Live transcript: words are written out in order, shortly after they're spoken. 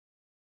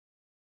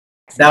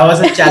That was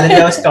a challenge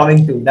I was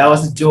coming to. That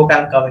was a joke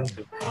I'm coming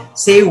to.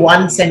 Say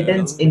one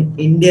sentence in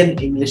Indian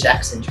English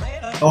accent.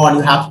 Come on,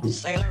 you have to.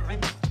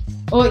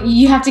 Or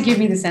you have to give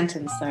me the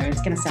sentence, so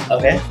it's going to sound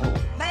okay.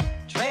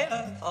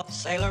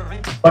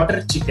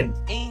 Butter chicken.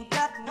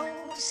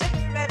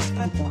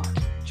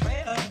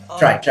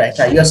 Try.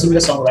 You're a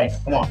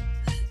singer-songwriter. Come on.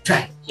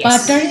 Try.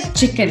 Yes. Butter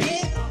chicken.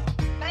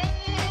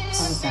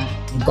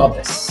 You got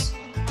this.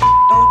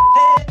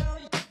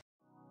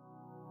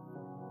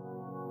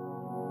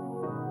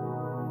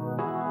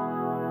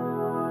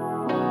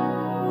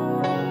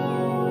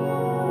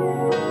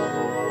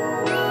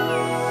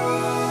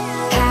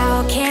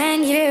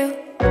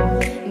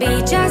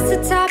 Just the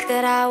top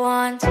that I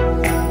want,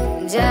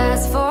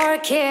 just for a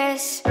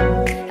kiss.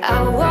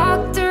 I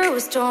walk through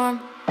a storm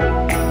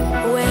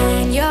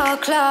when you're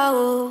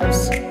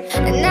close,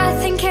 and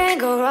nothing can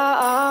go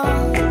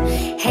wrong.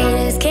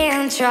 Haters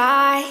can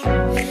try,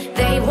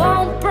 they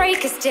won't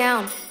break us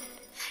down.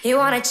 You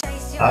wanna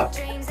chase your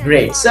dreams.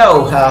 Great.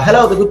 So,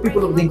 hello, the good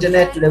people of the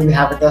internet. Today we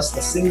have with us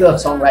the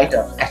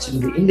singer-songwriter, actually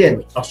the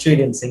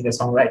Indian-Australian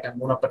singer-songwriter,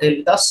 Mona Patel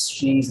with us.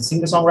 She's a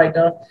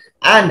singer-songwriter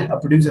and a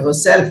producer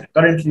herself,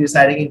 currently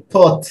residing in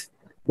Perth.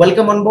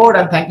 Welcome on board,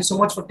 and thank you so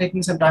much for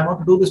taking some time out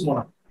to do this,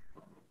 Mona.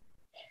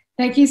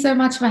 Thank you so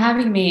much for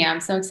having me. I'm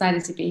so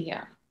excited to be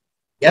here.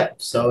 Yep.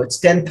 So it's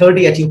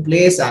 10:30 at your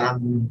place, and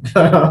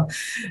I'm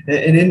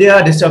in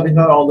India, disturbing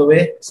her all the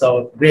way.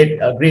 So great,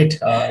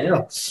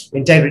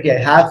 integrity I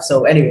have.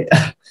 So anyway,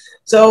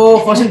 so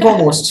first and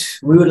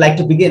foremost, we would like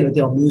to begin with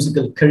your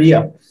musical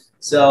career.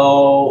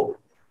 So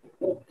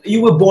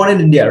you were born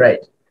in India, right?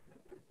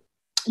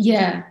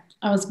 Yeah,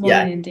 I was born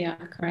in India,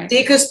 correct.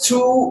 Take us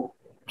through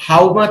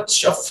how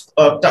much of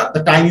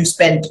the time you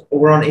spent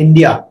over on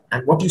India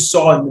and what you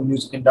saw in the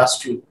music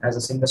industry as a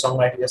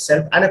singer-songwriter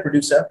yourself and a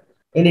producer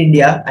in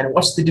India, and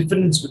what's the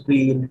difference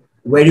between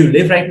where you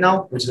live right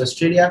now, which is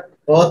Australia,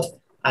 Perth,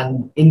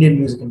 and Indian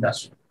music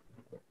industry?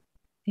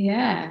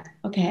 Yeah.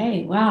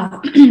 Okay.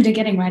 Wow. They're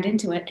getting right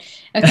into it.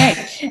 Okay.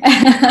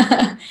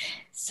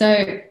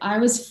 So I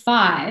was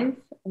 5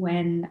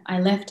 when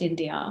I left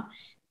India,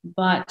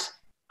 but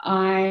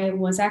I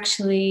was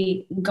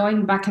actually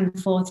going back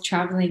and forth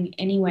traveling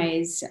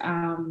anyways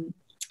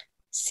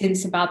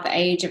since about the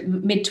age of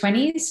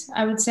mid-20s,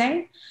 I would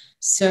say.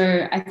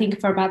 So I think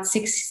for about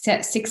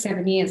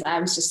 7 years, I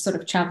was just sort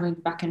of traveling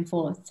back and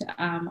forth.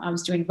 I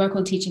was doing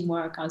vocal teaching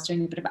work. I was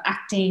doing a bit of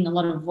acting, a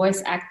lot of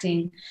voice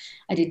acting.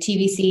 I did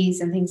TVCs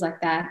and things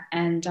like that.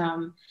 And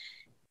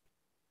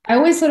I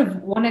always sort of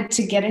wanted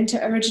to get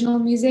into original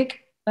music,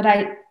 but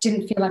I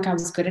didn't feel like I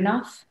was good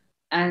enough.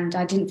 And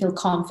I didn't feel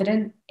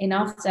confident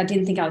enough. I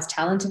didn't think I was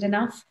talented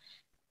enough.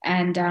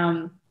 And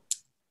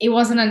it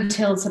wasn't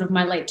until sort of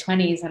my late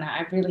 20s and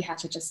I really had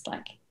to just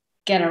like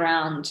get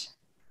around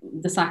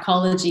the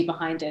psychology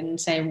behind it and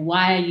say,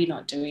 why are you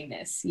not doing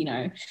this? You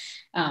know,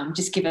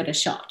 just give it a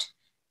shot.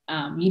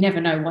 You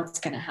never know what's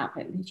going to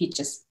happen if you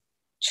just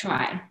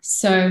try.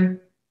 So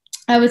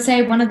I would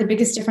say one of the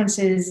biggest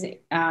differences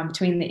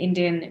between the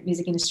Indian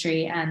music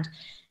industry and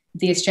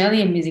the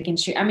Australian music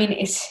industry, I mean,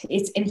 it's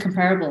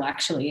incomparable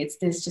actually.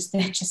 They're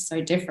just so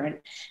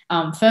different.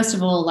 First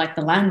of all, like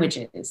the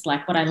languages,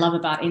 like what I love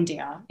about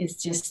India is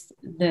just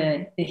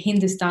the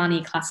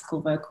Hindustani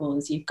classical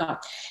vocals. You've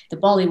got the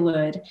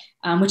Bollywood,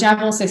 which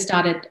I've also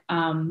started.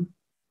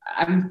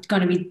 I'm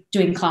going to be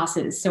doing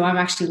classes, so I'm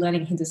actually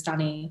learning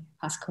Hindustani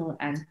classical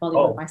and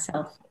Bollywood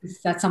myself.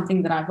 That's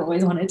something that I've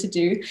always wanted to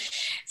do.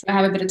 So I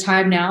have a bit of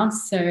time now.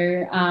 So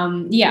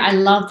yeah, I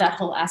love that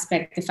whole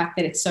aspect, the fact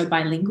that it's so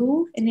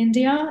bilingual in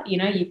India. You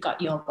know, you've got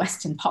your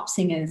Western pop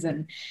singers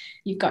and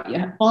you've got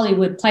your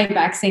Bollywood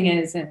playback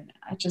singers, and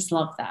I just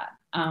love that.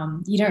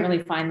 You don't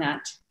really find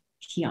that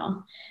here.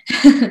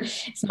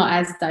 It's not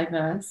as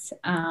diverse.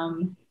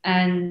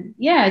 And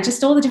yeah,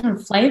 just all the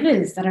different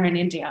flavors that are in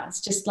India.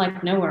 It's just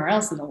like nowhere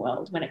else in the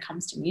world when it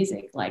comes to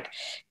music. Like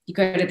you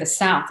go to the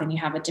south and you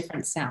have a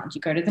different sound.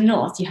 You go to the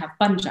north, you have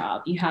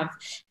Punjab, you have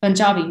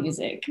Punjabi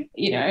music.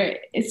 You know,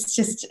 it's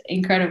just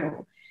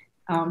incredible.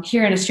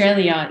 Here in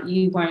Australia,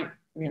 you won't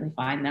really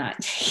find that.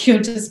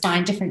 You'll just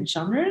find different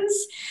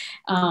genres,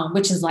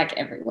 which is like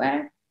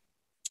everywhere.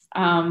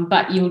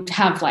 But you'll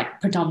have like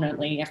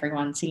predominantly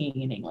everyone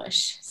singing in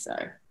English. So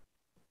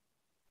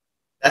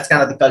that's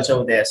kind of the culture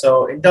over there.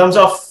 So in terms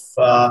of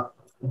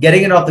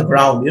getting it off the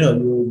ground, you know,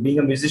 you being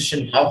a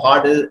musician, how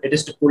hard it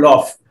is to pull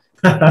off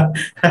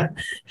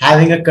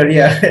having a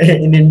career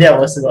in India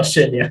versus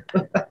Australia?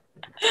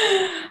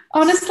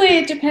 Honestly,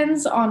 it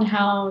depends on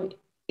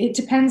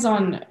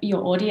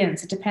your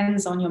audience. It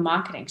depends on your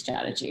marketing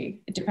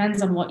strategy. It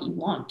depends on what you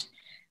want.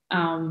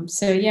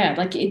 So yeah,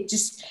 like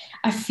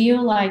I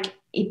feel like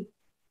it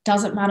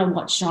doesn't matter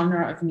what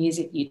genre of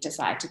music you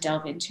decide to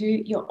delve into,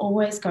 you're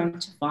always going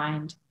to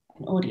find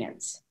an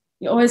audience.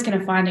 You're always going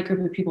to find a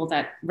group of people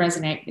that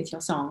resonate with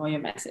your song or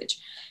your message.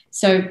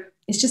 So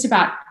it's just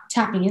about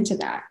tapping into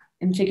that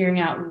and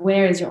figuring out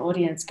where is your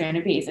audience going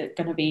to be. Is it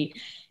going to be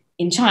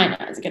in China?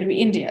 Is it going to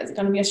be India? Is it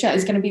going to be Australia?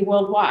 Is it going to be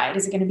worldwide?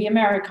 Is it going to be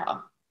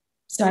America?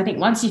 So I think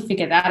once you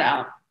figure that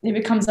out, it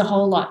becomes a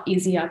whole lot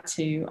easier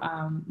to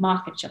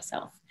market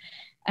yourself.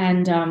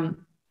 And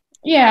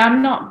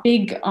I'm not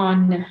big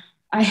on,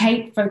 I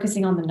hate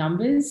focusing on the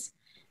numbers.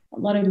 A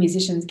lot of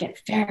musicians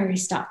get very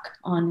stuck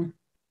on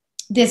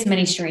this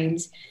many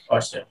streams,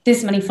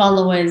 this many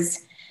followers.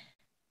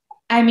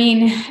 I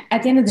mean,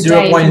 at the end of the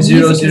day,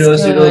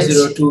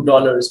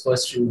 $0.00002 per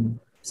stream.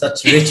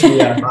 Such rich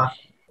we are, huh?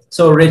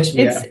 So rich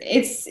we are.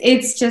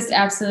 It's just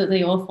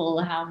absolutely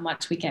awful how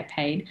much we get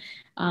paid.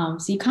 So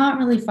you can't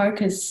really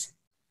focus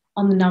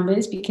on the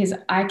numbers, because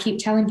I keep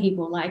telling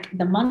people, like,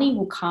 the money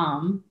will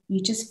come. You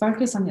just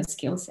focus on your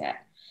skill set.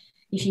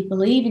 If you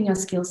believe in your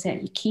skill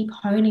set, you keep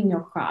honing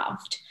your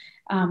craft,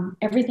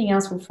 everything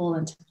else will fall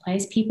into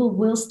place. People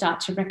will start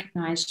to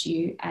recognize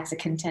you as a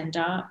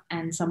contender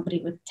and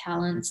somebody with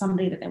talent,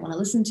 somebody that they want to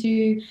listen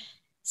to,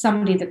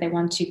 somebody that they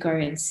want to go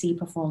and see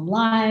perform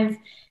live.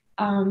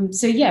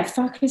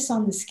 Focus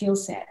on the skill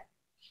set.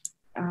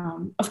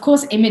 Of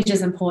course, image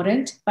is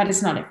important, but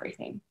it's not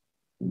everything,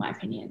 in my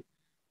opinion.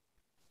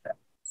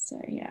 So,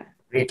 yeah.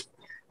 Great.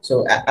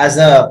 So as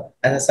a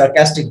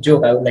sarcastic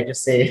joke, I would like to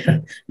say,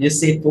 just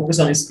say focus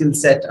on your skill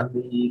set and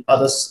the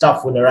other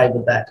stuff will arrive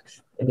with that.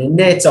 In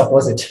India, it's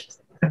opposite.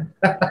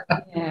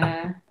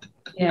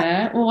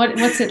 Yeah. Well,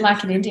 what's it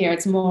like in India?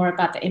 It's more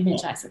about the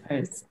image, I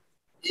suppose.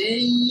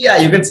 Yeah,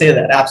 you can say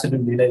that.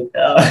 Absolutely. Like,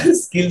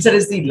 skill set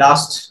is the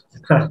last.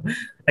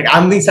 Like,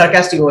 I'm being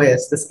sarcastic over here.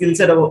 The skill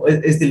set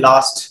is the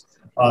last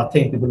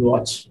thing people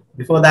watch.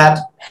 Before that,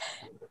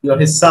 you're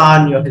his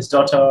son, you're his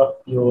daughter,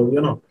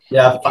 you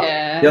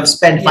have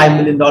spent $5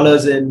 million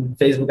in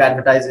Facebook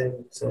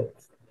advertising. So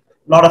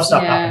a lot of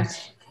stuff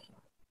happens.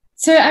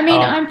 So, I mean,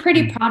 I'm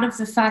pretty proud of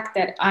the fact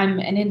that I'm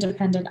an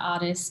independent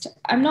artist.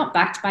 I'm not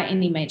backed by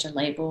any major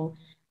label,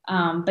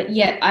 but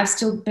yet I've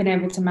still been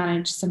able to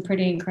manage some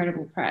pretty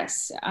incredible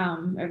press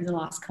over the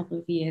last couple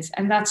of years.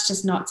 And that's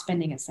just not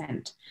spending a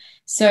cent.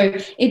 So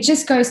it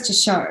just goes to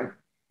show,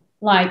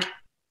 like,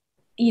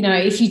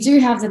 if you do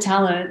have the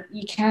talent,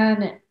 you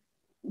can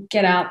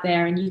get out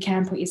there and you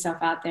can put yourself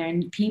out there,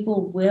 and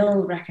people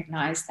will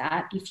recognize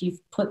that if you've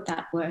put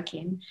that work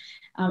in.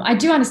 I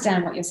do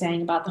understand what you're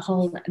saying about the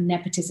whole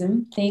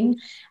nepotism thing.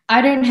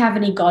 I don't have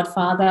any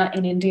godfather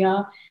in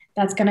India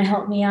that's going to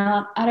help me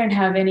out. I don't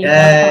have any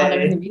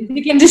godfather in the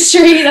music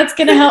industry that's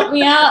going to help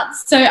me out.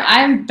 So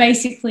I'm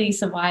basically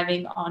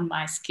surviving on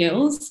my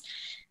skills.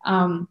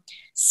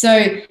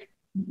 So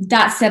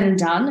that said and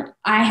done,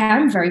 I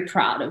am very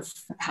proud of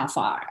how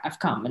far I've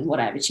come and what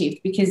I've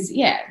achieved, because,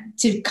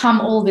 to come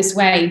all this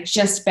way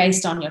just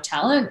based on your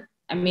talent,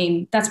 I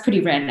mean, that's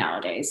pretty rare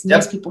nowadays. Yep.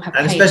 Most people have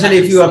and especially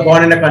if you are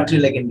born in a country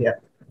like India.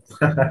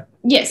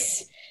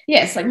 Yes,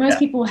 like most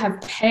people have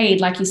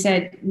paid, like you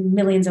said,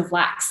 millions of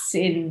lakhs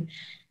in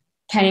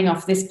paying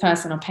off this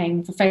person or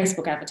paying for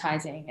Facebook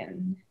advertising.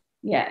 And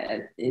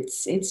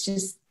it's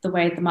just the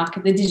way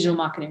the digital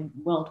marketing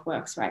world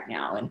works right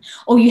now.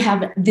 Or you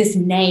have this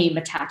name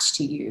attached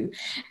to you,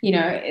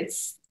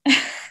 it's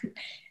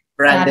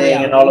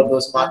branding and all of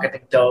those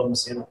marketing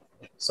terms,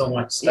 so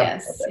much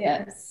stuff.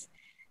 Yes,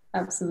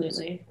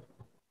 absolutely.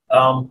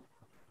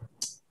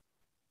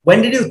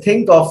 When did you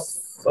think of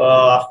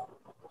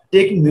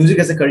taking music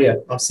as a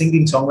career, or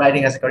singing,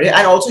 songwriting as a career?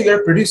 And also,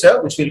 you're a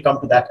producer, which we'll come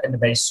to that in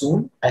very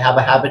soon. I have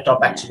a habit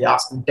of actually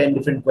asking 10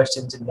 different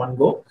questions in one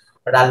go,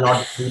 but I'll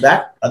not do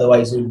that.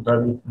 Otherwise, you'll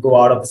probably go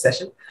out of the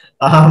session.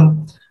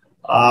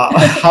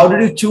 How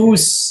did you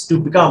choose to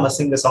become a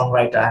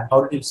singer-songwriter, and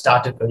how did you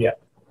start a career?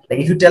 Like,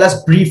 if you tell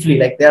us briefly,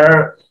 like, there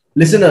are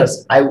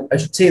listeners, I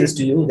should say this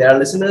to you, there are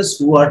listeners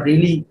who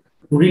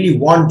really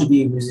want to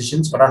be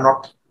musicians, but are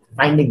not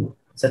finding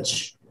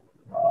such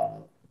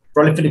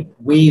prolific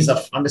ways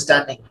of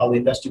understanding how the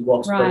industry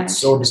works, but it's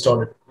so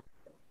distorted.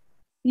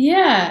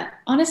 Yeah,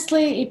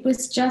 honestly, it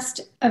was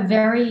just a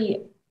very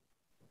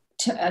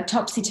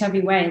topsy-turvy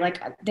way. Like,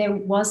 there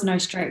was no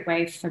straight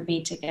way for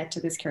me to get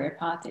to this career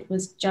path. It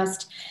was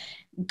just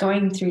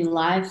going through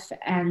life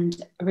and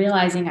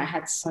realizing I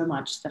had so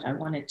much that I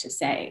wanted to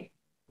say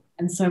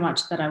and so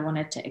much that I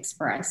wanted to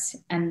express.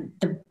 And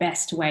the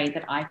best way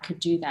that I could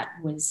do that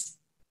was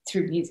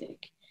through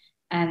music.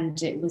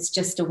 And it was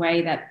just a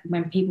way that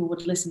when people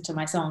would listen to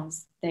my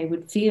songs, they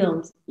would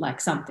feel like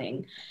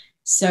something.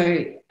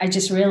 So I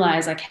just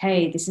realized, like,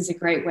 hey, this is a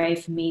great way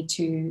for me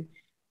to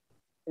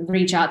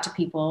reach out to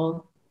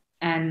people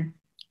and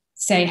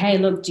say, hey,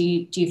 look, do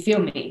you feel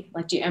me?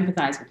 Like, do you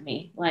empathize with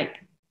me? Like,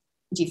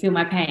 do you feel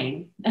my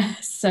pain?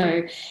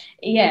 So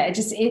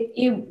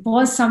it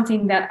was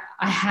something that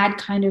I had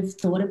kind of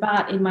thought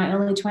about in my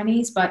early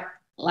 20s, but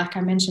like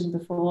I mentioned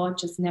before,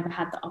 just never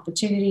had the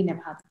opportunity,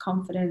 never had the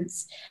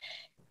confidence,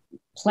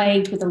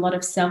 plagued with a lot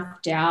of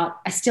self-doubt.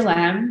 I still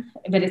am,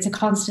 but it's a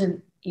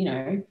constant,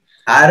 I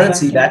don't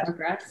see that.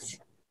 Progress.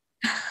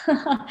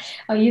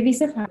 Oh, you'd be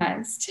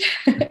surprised.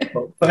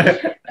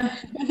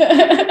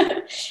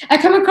 I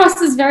come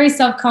across as very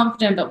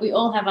self-confident, but we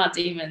all have our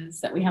demons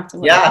that we have to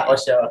work with. For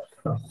sure.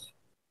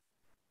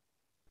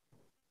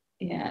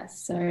 Yeah,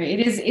 so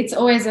it's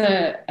always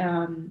a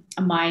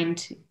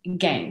mind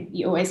game.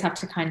 You always have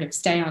to kind of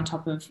stay on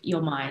top of your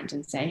mind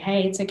and say,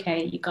 hey, it's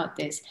okay, you got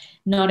this.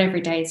 Not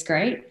every day is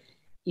great,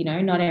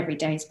 not every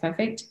day is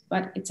perfect,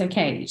 but it's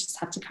okay. You just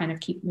have to kind of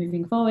keep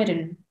moving forward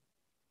and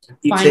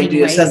keep saying to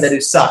yourself that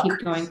you suck.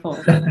 Keep going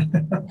forward.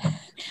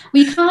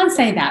 Well, you can't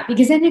say that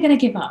because then you're going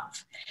to give up.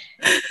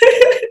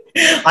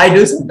 I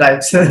do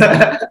sometimes.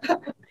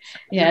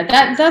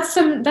 Yeah, that's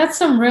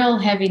some real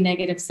heavy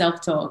negative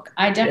self-talk.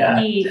 I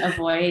definitely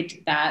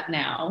avoid that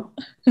now.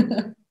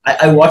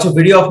 I watch a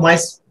video of mine.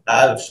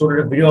 I showed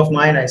a video of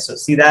mine. I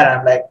see that. And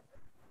I'm like,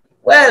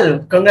 well,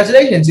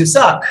 congratulations, you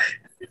suck.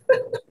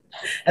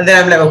 And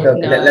then I'm like,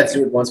 okay, let's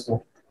do it once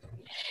more.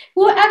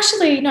 Well,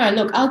 actually, no,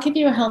 look, I'll give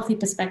you a healthy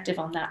perspective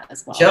on that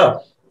as well.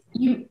 Sure.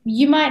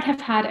 You might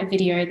have had a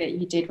video that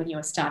you did when you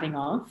were starting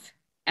off.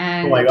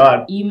 And oh my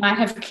God. You might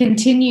have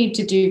continued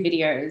to do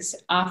videos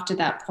after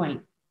that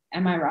point.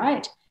 Am I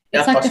right?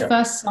 It's like the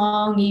first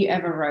song you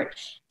ever wrote.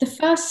 The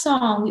first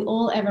song we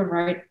all ever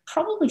wrote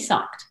probably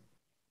sucked.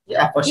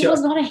 Yeah, for sure. It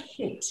was not a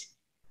hit.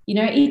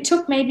 It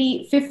took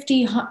maybe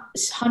 50,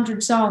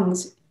 100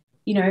 songs,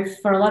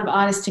 for a lot of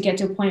artists to get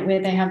to a point where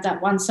they have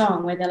that one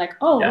song where they're like,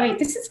 oh, wait,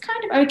 this is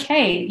kind of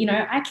okay.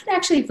 I can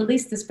actually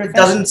release this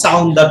professionally. It doesn't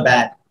sound that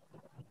bad.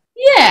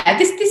 Yeah,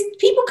 this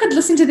people could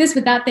listen to this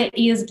without their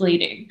ears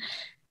bleeding.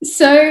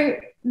 So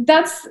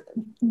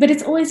but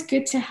it's always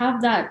good to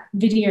have that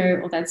video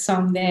or that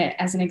song there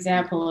as an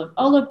example of,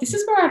 oh, look, this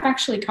is where I've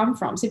actually come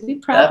from. So be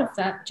proud of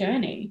that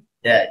journey.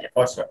 Yeah,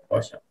 for sure.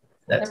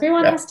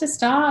 Everyone has to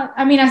start.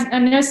 I mean, I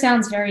know it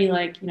sounds very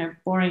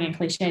boring and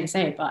cliche to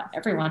say, but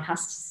everyone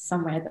has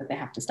somewhere that they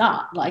have to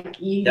start. Like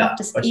you have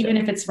to, even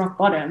if it's rock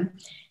bottom,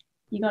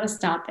 you got to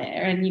start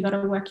there and you got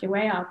to work your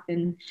way up.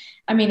 And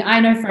I mean, I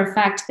know for a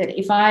fact that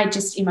if I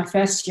just, in my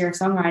first year of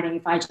songwriting,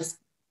 if I just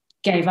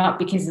gave up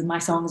because my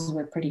songs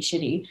were pretty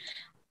shitty,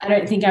 I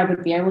don't think I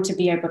would be able to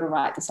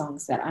write the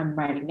songs that I'm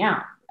writing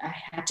now. I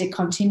had to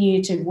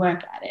continue to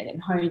work at it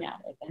and hone at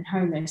it and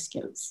hone those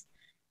skills.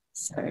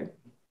 So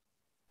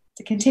it's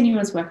a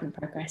continuous work in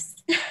progress.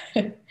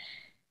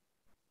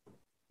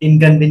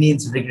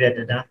 Inconvenience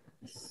regretted,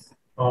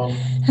 huh?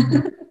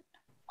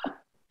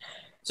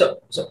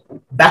 So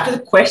back to the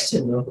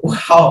question,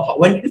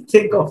 when did you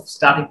think of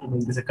starting to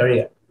make this a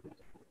career?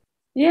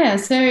 Yeah,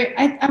 so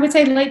I would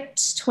say late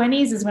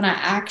 20s is when I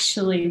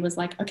actually was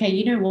like, okay,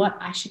 you know what?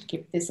 I should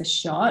give this a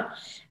shot.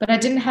 But I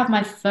didn't have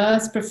my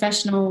first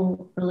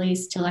professional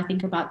release till I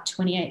think about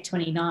 28,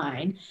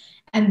 29.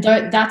 And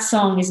that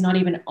song is not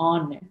even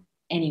on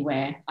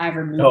anywhere. I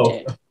removed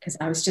it because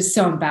I was just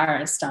so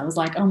embarrassed. I was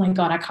like, oh my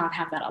God, I can't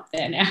have that up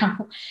there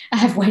now. I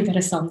have way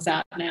better songs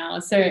out now.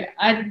 So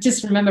I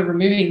just remember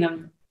removing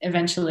them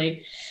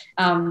eventually.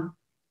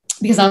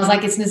 Because I was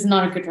like, this is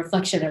not a good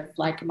reflection of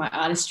like my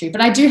artistry.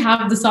 But I do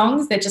have the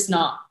songs, they're just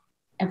not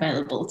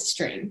available to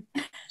stream.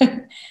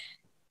 I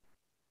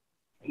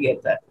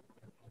get that.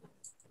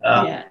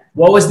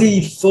 What was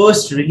the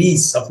first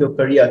release of your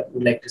career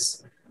you'd like to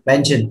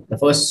mention? The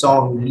first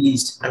song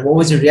released, and what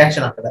was your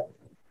reaction after that?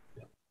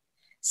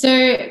 So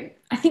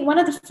I think one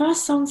of the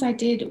first songs I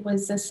did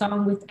was a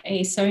song with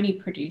a Sony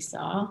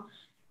producer.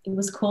 It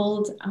was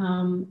called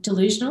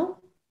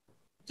Delusional.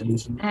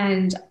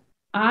 And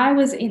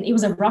it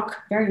was a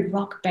very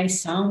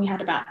rock-based song. We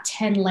had about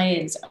 10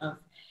 layers of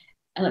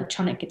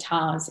electronic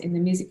guitars in the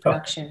music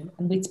production.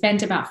 And we'd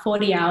spent about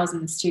 40 hours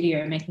in the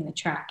studio making the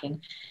track.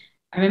 And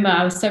I remember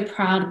I was so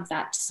proud of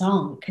that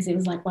song because it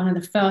was like one of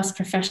the first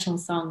professional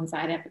songs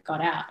I'd ever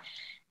got out.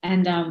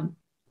 And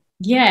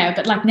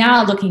but like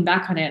now looking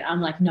back on it,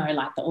 I'm like, no,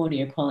 like the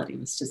audio quality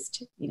was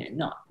just,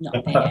 not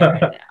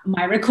there. And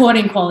my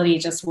recording quality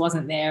just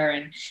wasn't there.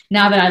 And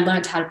now that I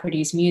learned how to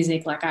produce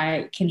music, like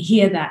I can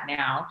hear that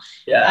now.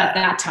 Yeah. At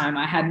that time,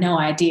 I had no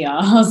idea.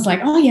 I was like,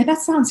 oh yeah, that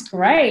sounds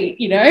great,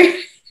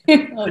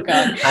 Oh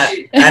God.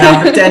 and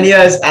after 10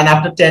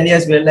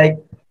 years, we're like,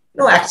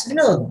 no, actually,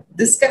 no,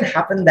 this can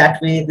happen that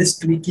way, this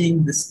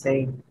tweaking, this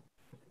thing.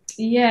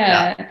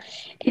 Yeah.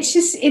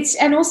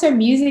 And also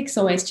music's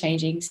always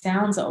changing,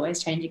 sounds are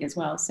always changing as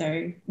well.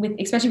 So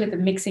especially with the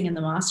mixing and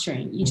the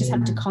mastering, you just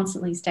have to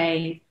constantly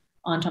stay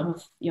on top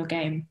of your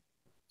game.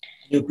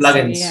 New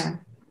plugins. So, yeah.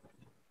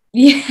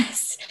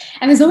 Yes.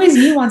 And there's always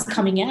new ones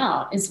coming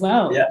out as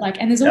well. Yeah.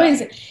 And there's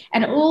always,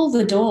 and all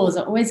the doors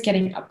are always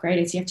getting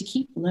upgraded. So you have to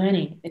keep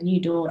learning the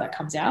new door that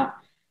comes out.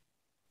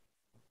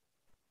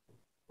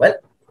 Well,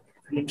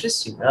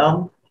 interesting.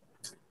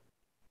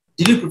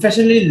 Did you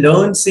professionally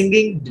learn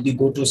singing? Did you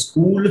go to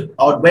school,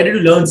 or where did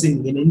you learn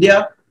singing in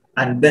India?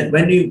 And then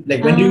when do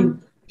you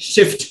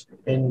shift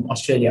in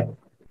Australia?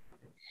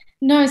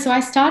 No, so I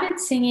started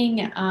singing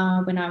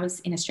when I was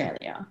in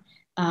Australia.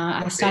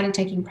 I started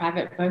taking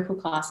private vocal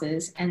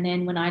classes, and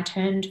then when I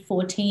turned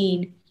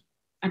 14,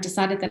 I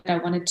decided that I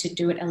wanted to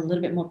do it a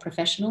little bit more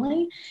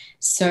professionally.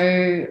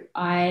 So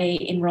I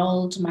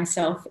enrolled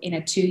myself in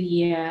a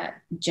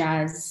 2-year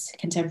jazz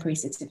contemporary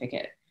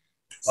certificate.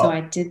 So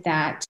I did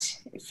that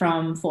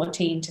from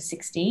 14 to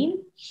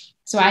 16.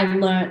 So I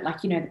learned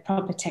the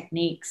proper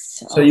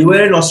techniques. So you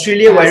were in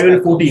Australia while you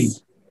were 14?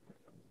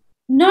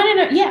 No.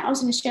 Yeah, I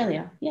was in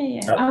Australia.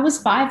 Yeah. Oh. I was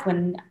 5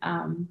 when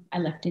I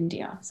left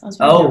India. So I was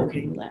very young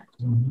Okay. when we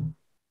left. Mm-hmm.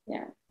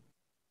 Yeah.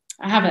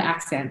 I have an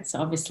accent, so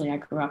obviously I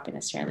grew up in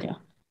Australia.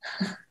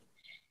 I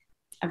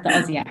have the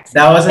Aussie accent.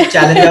 That was a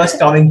challenge I was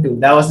coming to.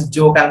 That was a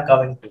joke I'm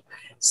coming to.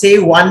 Say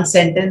one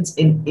sentence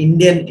in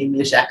Indian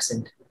English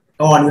accent.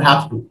 Come on, you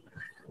have to.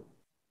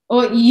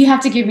 Or you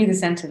have to give me the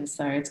sentence,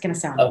 though. It's going to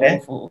sound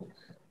awful.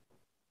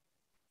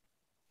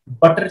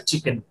 Butter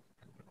chicken.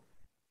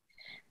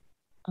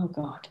 Oh,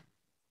 God.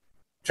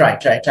 Try.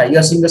 You're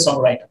a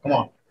singer-songwriter. Come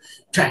on.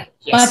 Try.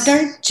 Yes. Butter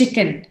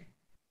chicken.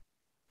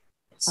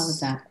 How was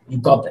that? You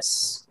got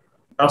this.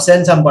 Now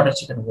send some butter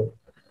chicken away.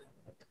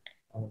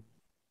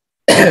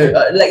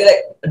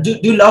 Do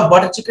you love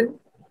butter chicken?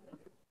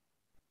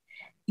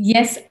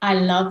 Yes, I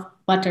love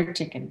butter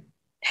chicken.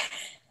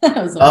 That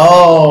was awesome.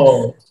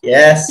 Oh,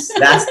 yes.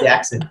 That's the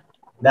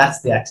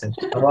accent.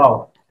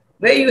 Wow.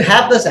 Where you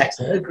have this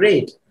accent.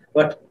 Great.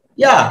 But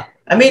yeah,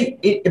 I mean,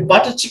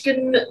 butter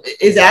chicken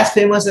is as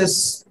famous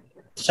as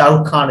Shah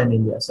Rukh Khan in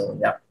India. So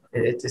yeah,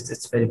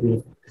 it's very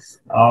beautiful.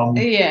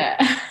 Yeah.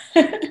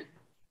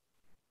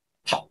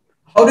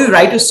 How do you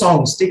write your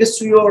songs? Take us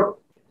through your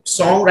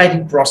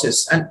songwriting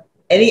process and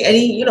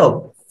any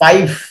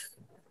 5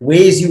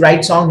 ways you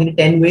write songs, in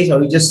 10 ways,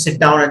 or you just sit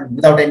down and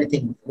without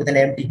anything, with an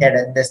empty head,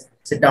 and just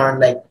sit down and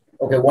like,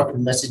 okay, what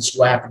message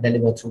do I have to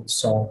deliver through the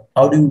song?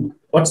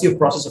 What's your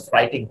process of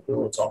writing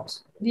your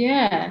songs?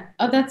 Yeah.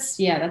 Oh, that's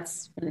a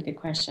really good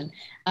question.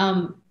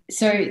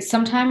 So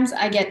sometimes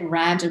I get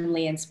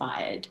randomly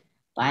inspired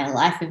by a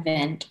life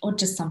event or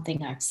just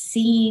something I've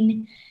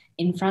seen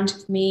in front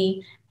of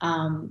me.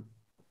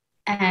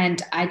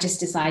 And I just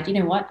decide, you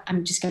know what,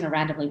 I'm just going to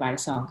randomly write a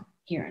song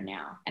here and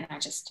now. And I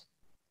just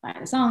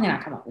write a song and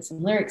I come up with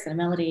some lyrics and a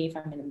melody if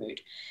I'm in the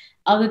mood.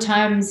 Other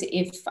times,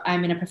 if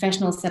I'm in a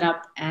professional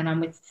setup and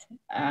I'm with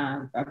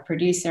a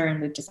producer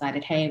and we've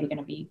decided, hey, we're going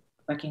to be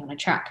working on a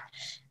track,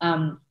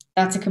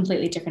 that's a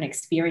completely different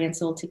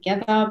experience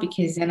altogether,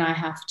 because then I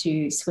have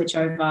to switch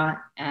over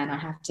and I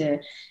have to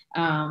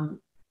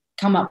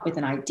come up with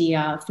an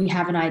idea. If we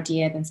have an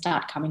idea, then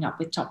start coming up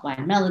with top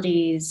line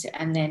melodies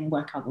and then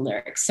work on the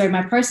lyrics. So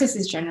my process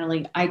is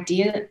generally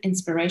idea,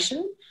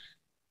 inspiration,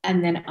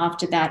 and then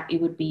after that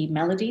it would be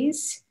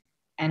melodies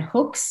and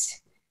hooks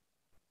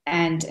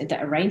and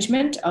the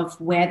arrangement of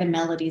where the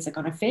melodies are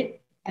going to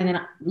fit. And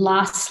then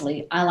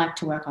lastly, I like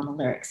to work on the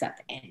lyrics at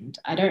the end.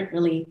 I don't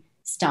really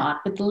start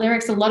with the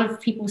lyrics. A lot of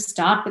people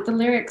start with the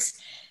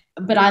lyrics,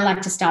 but I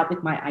like to start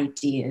with my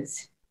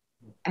ideas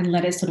and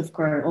let it sort of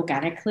grow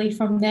organically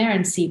from there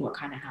and see what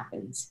kind of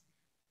happens.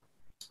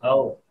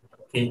 Oh,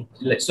 okay.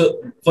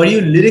 So for you,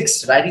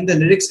 writing the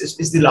lyrics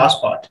is the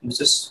last part. You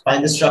just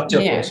find the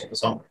structure first of the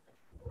song.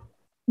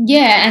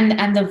 Yeah,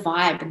 and the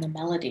vibe and the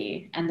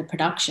melody and the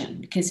production,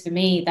 because for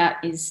me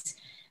that is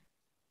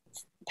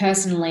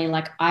personally,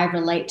 like, I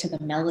relate to the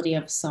melody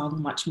of a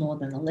song much more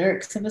than the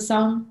lyrics of a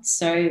song.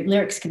 So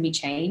lyrics can be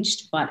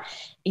changed, but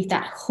if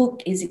that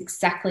hook is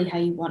exactly how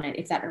you want it,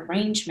 if that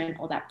arrangement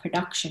or that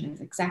production is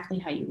exactly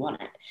how you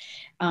want it,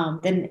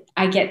 then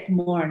I get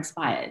more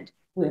inspired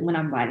when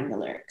I'm writing the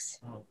lyrics.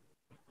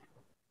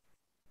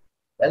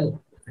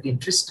 Well, pretty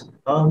interesting.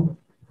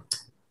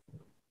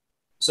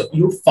 So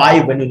you were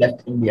 5 when you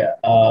left India.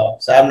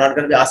 So I'm not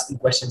going to be asking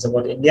questions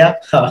about India.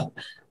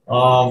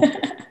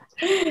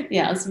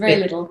 Yeah, I was very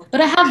little,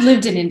 but I have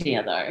lived in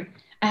India though.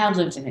 I have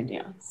lived in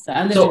India. So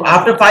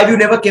after 5, you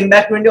never came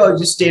back to India, or you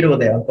just stayed over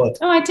there on Perth?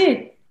 Oh, I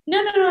did. No,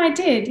 I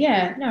did.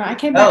 Yeah, no, I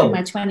came back in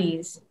my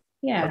 20s.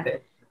 Yeah.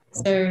 Okay.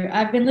 So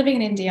I've been living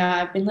in India.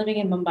 I've been living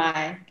in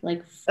Mumbai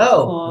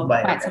for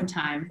quite some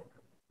time.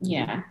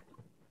 Yeah.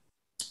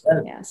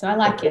 Yeah, so I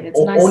like it. It's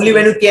nice. Only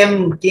when you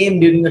came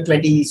during your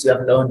 20s, you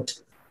have learned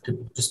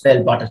to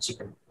spell butter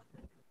chicken.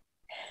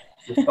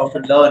 You've come to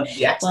learn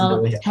the accent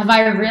over here. Have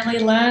I really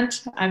learned?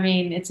 I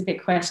mean, it's a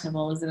bit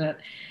questionable, isn't it?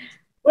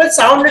 Well, it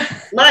sounded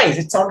nice.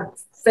 It sounded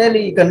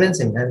fairly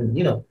convincing, and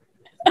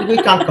we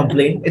can't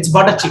complain. It's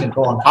butter chicken.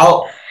 Go on.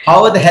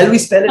 How the hell we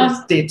spell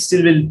it? It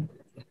still will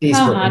taste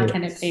how good. How hard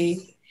can it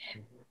be?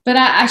 But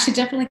I should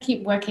definitely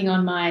keep working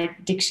on my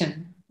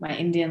diction, my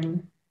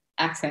Indian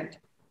accent.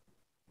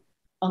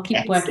 I'll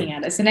keep working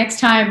at it. So next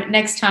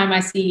time I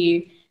see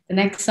you, the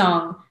next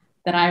song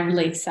that I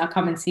release, I'll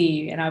come and see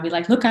you and I'll be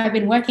like, look, I've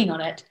been working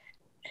on it.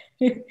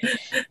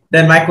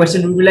 Then my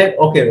question would be like,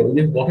 okay,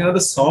 you're working on the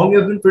song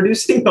you've been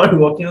producing or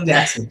working on the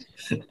accent?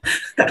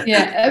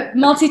 Yeah,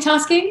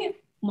 multitasking.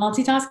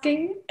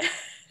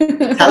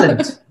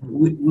 Talent.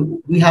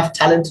 We have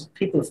talented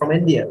people from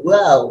India.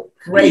 Wow,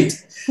 great.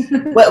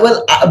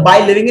 well, by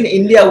living in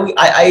India,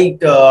 I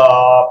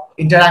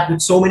interact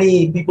with so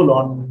many people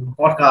on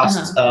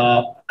podcasts.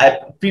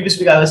 Previous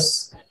week I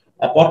was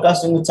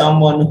podcasting with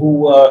someone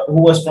who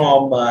was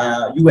from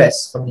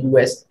US,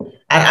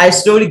 and I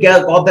slowly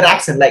got that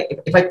accent.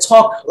 Like if I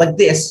talk like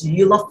this,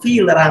 you'll not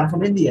feel that I'm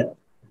from India.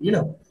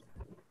 You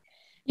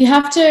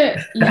have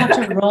to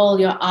roll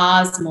your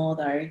R's more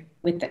though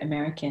with the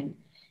American.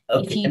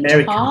 Okay, if you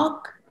American.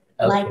 talk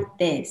like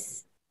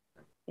this,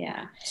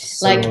 Yeah.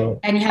 So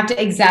And you have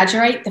to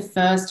exaggerate the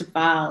first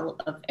vowel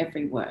of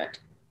every word.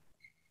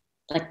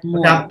 Like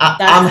more. okay,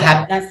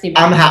 That's the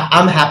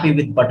I'm happy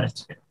with butter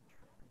chicken.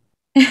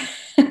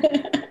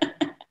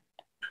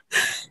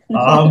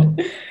 Um,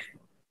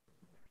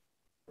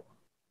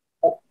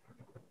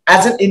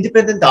 as an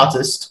independent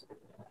artist,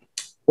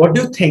 what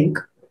do you think?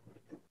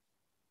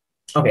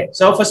 Okay,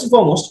 so first and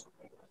foremost,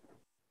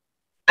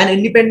 an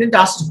independent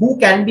artist, who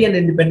can be an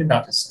independent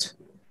artist?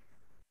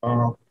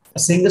 A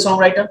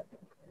singer-songwriter,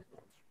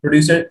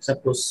 producer,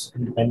 suppose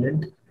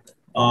independent,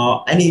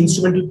 any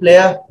instrumental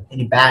player,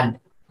 any band.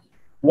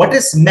 What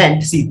is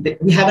meant, see,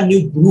 we have a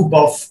new group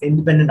of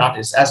independent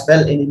artists as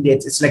well in India.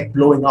 It's like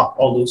blowing up,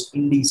 all those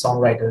indie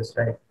songwriters,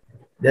 right?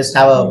 They just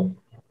have a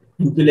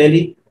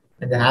ukulele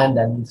in the hand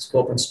and just go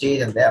up on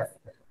stage and they have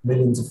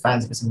millions of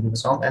fans listening to the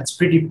song. And it's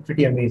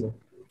pretty amazing.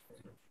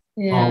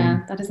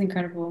 Yeah, that is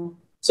incredible.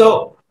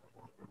 So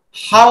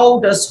how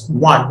does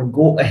one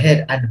go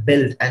ahead and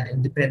build an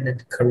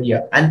independent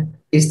career? And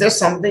is there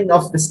something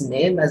of this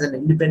name as an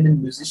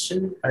independent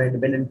musician, an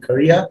independent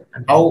career?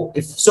 And how,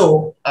 if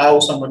so, how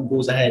someone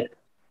goes ahead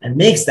and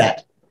makes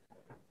that?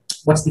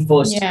 What's the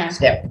first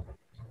step?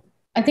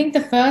 I think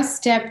the first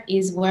step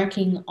is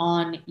working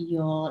on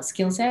your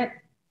skill set.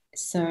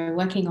 So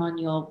working on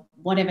your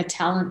whatever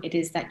talent it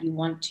is that you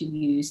want to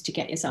use to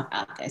get yourself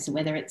out there. So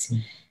whether it's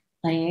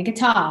playing a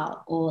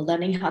guitar or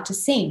learning how to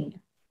sing,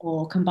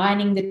 or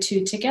combining the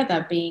two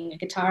together, being a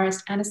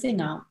guitarist and a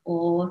singer,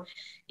 or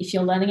if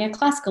you're learning a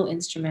classical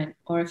instrument,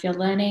 or if you're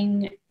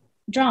learning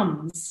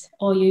drums,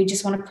 or you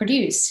just want to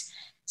produce.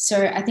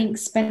 So I think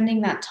spending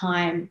that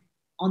time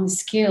on the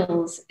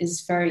skills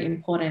is very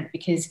important,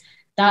 because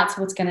that's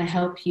what's going to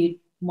help you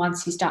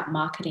once you start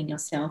marketing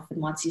yourself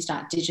and once you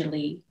start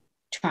digitally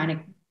trying to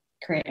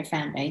create a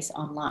fan base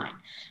online.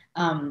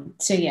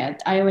 So yeah,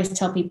 I always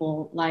tell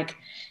people, like,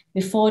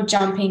 before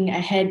jumping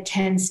ahead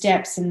 10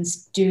 steps and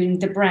doing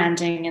the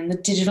branding and the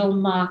digital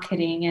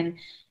marketing, and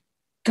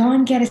go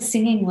and get a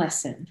singing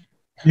lesson.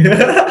 They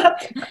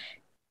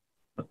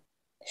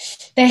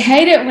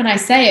hate it when I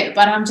say it,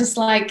 but I'm just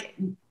like,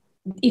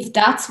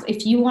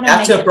 if you want to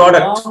make your it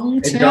product long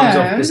in terms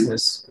of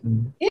business.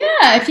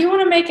 Yeah, if you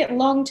want to make it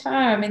long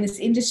term in this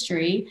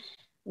industry,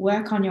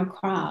 work on your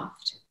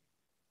craft.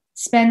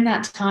 Spend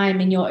that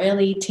time in your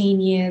early teen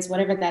years,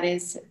 whatever that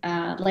is,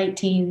 late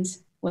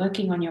teens,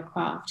 working on your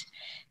craft.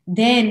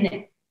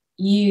 Then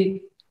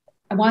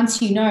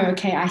once you know,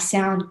 okay, I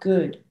sound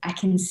good, I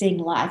can sing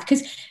live.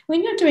 Because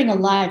when you're doing a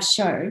live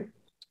show,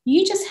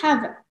 you just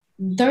have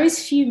those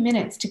few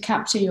minutes to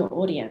capture your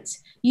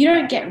audience. You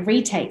don't get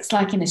retakes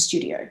like in a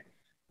studio.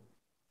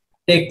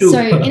 Take two. So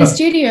in a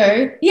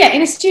studio,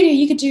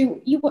 you could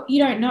do, you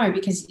don't know,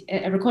 because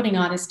a recording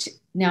artist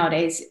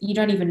nowadays, you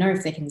don't even know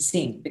if they can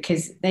sing,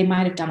 because they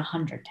might have done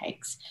 100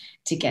 takes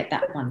to get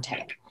that one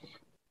take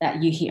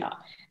that you hear.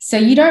 So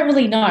you don't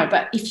really know.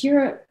 But if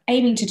you're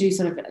aiming to do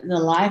sort of the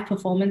live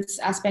performance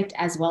aspect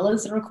as well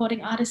as the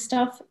recording artist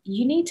stuff,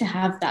 you need to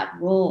have that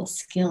raw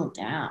skill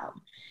down,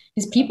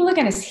 because people are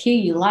going to hear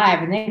you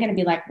live and they're going to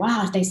be like,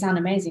 wow, they sound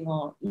amazing,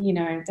 or,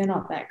 they're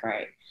not that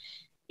great,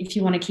 if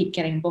you want to keep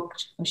getting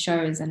booked for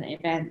shows and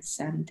events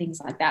and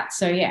things like that.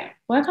 So yeah,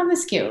 work on the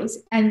skills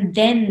and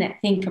then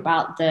think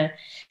about the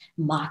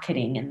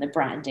marketing and the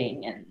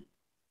branding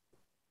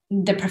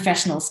and the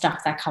professional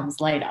stuff that comes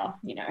later.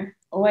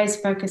 Always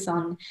focus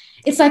on,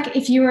 it's like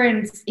if you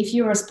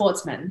were a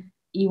sportsman,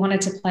 you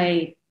wanted to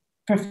play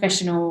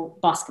professional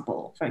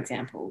basketball, for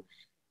example.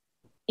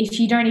 If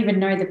you don't even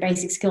know the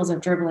basic skills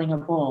of dribbling a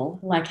ball,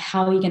 like,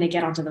 how are you going to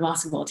get onto the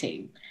basketball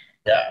team?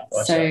 Yeah.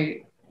 So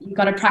you've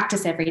got to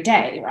practice every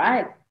day,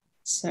 right?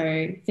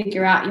 So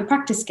figure out your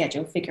practice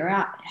schedule, figure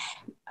out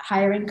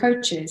hiring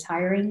coaches,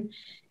 hiring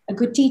a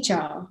good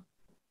teacher.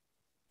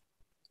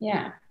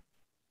 Yeah,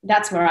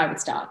 that's where I would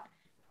start.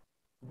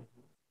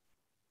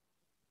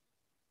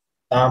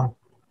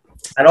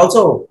 And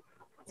also,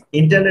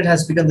 internet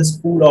has become this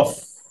pool of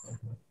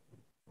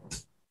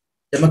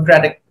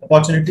democratic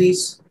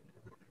opportunities.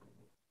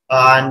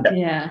 And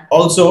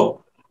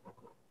also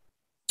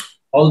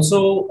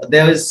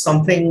there is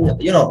something, at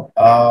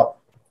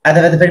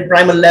the very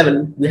primal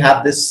level, we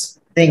have this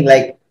thing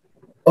like,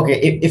 okay,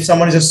 if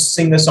someone is a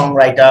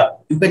singer-songwriter,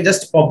 you can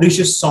just publish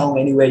a song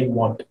anywhere you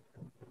want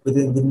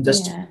within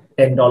just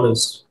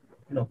 $10,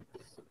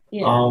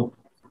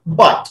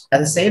 but at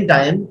the same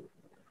time,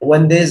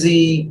 when there's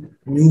a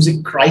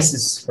music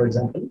crisis, for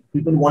example,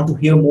 people want to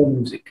hear more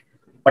music,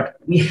 but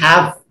we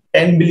have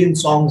 10 billion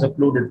songs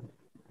uploaded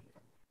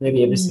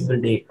maybe every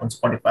single day on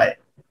Spotify.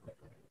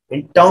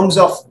 In terms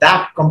of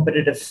that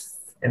competitive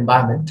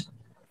environment,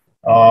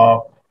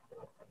 how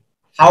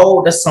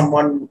does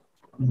someone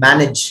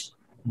manage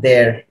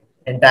their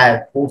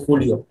entire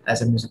portfolio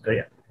as a music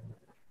career?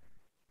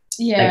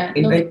 Yeah.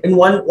 Like in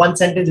one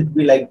sentence, it would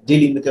be like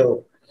dealing with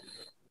a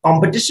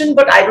competition,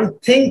 but I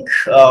don't think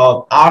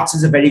arts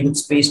is a very good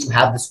space to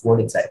have this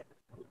word inside.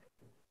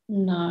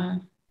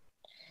 No.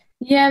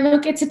 Yeah,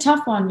 look, it's a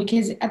tough one,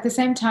 because at the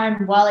same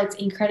time, while it's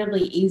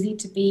incredibly easy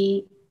to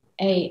be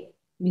a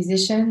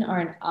musician or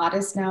an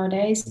artist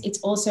nowadays, it's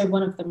also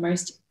one of the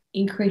most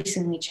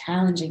increasingly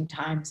challenging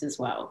times as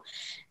well.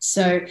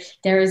 So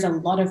there is a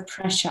lot of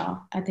pressure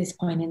at this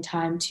point in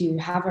time to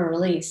have a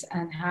release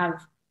and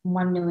have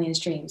 1 million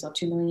streams or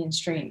 2 million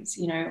streams,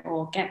 you know,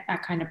 or get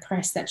that kind of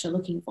press that you're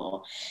looking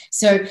for.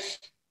 So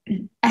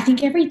I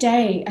think every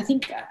day, I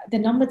think the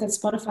number that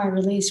Spotify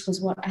released was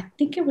what, I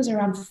think it was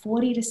around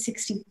 40 to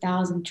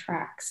 60,000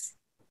 tracks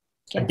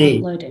get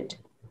uploaded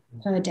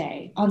per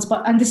day on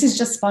Spotify. And this is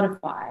just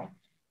Spotify.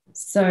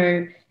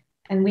 So,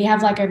 and we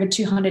have like over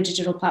 200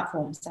 digital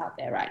platforms out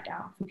there right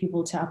now for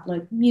people to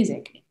upload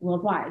music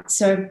worldwide.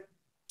 So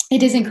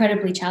it is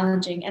incredibly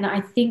challenging. And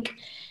I think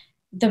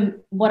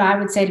what I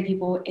would say to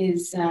people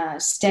is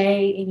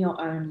stay in your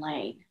own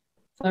lane.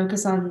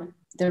 Focus on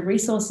the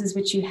resources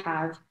which you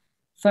have.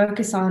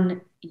 Focus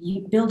on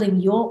building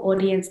your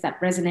audience that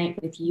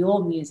resonate with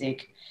your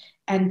music,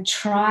 and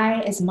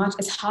try as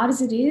hard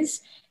as it is,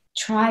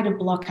 try to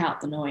block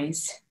out the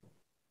noise.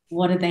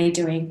 What are they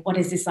doing? What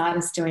is this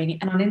artist doing?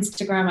 And on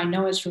Instagram, I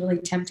know it's really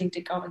tempting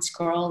to go and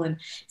scroll and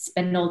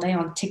spend all day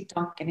on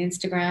TikTok and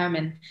Instagram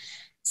and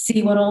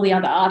see what all the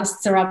other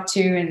artists are up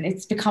to. And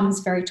it becomes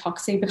very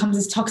toxic. It becomes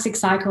this toxic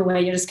cycle where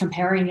you're just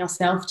comparing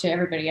yourself to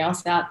everybody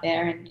else out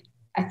there. And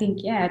I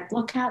think,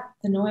 block out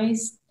the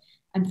noise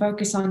and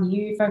focus on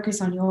you,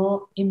 focus on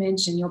your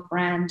image and your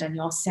brand and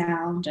your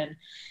sound and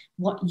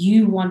what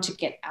you want to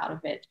get out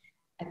of it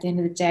at the end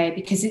of the day,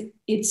 because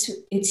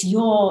it's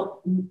your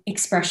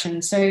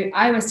expression. So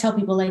I always tell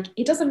people, like,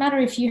 it doesn't matter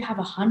if you have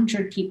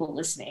 100 people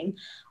listening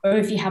or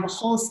if you have a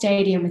whole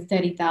stadium with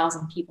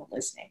 30,000 people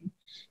listening.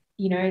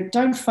 You know,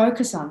 don't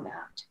focus on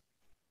that.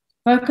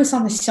 Focus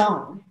on the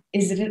song.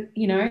 Is it,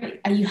 you know,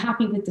 are you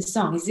happy with the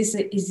song? Is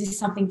this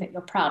something that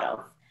you're proud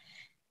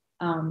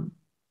of?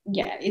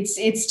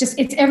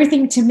 It's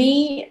everything. To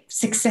me,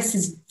 success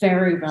is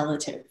very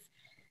relative.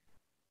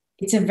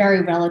 It's a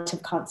very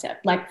relative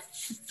concept. Like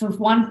for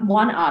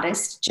one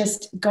artist,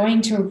 just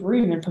going to a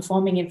room and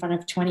performing in front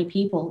of 20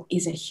 people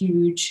is a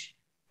huge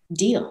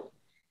deal,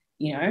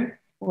 you know,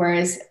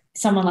 whereas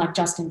someone like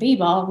Justin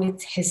Bieber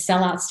with his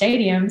sellout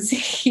stadiums,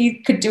 he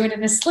could do it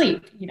in his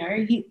sleep, you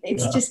know.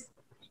 Just,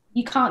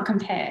 you can't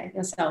compare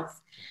yourself.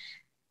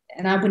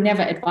 And I would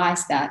never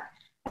advise that.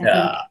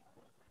 I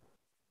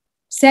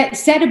think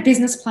set a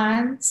business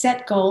plan,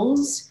 set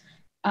goals,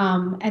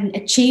 and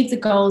achieve the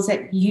goals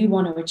that you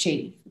want to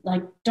achieve.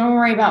 Like, don't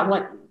worry about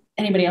what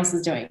anybody else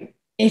is doing.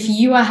 If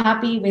you are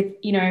happy with,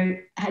 you know,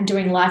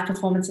 doing live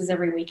performances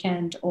every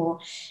weekend or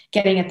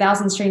getting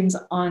 1,000 streams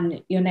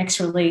on your next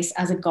release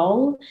as a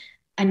goal,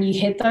 and you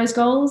hit those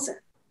goals,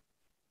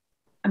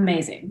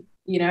 amazing,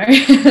 you know.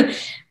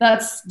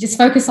 That's just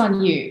focus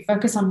on you,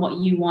 focus on what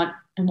you want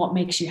and what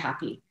makes you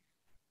happy.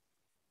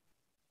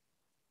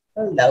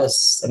 Well, that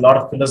was a lot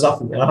of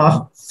philosophy.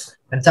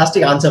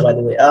 Fantastic answer, by the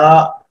way.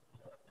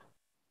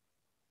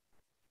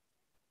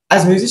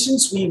 As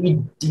musicians, we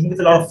deal with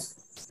a lot of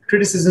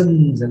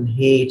criticisms and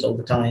hate all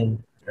the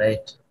time,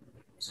 right?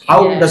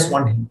 How does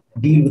one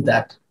deal with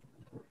that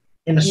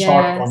in a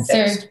short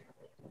context? So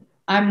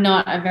I'm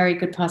not a very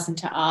good person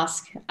to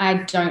ask.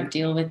 I don't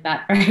deal with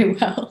that very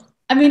well.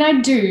 I mean,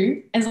 I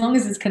do, as long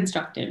as it's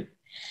constructive.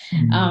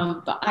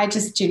 But I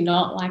just do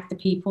not like the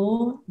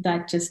people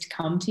that just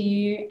come to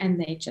you and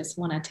they just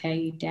want to tear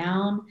you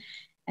down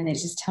and they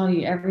just tell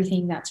you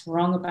everything that's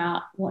wrong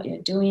about what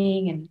you're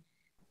doing and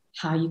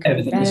how you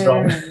can be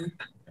better,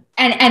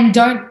 and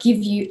don't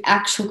give you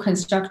actual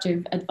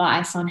constructive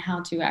advice on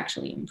how to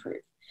actually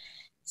improve.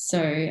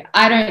 So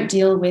I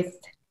deal with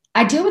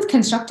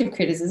constructive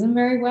criticism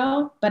very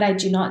well, but I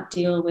do not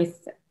deal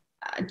with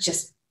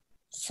just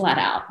flat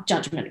out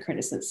judgment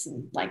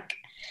criticism. Like,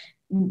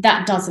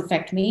 that does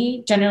affect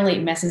me. Generally,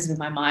 it messes with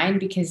my mind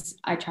because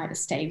I try to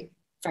stay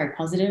very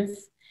positive.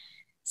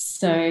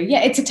 So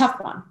it's a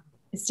tough one.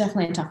 It's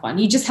definitely a tough one.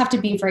 You just have to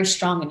be very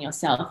strong in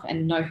yourself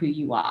and know who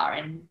you are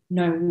and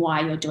know why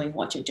you're doing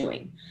what you're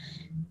doing,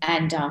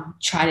 and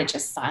try to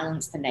just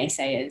silence the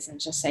naysayers and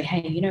just say,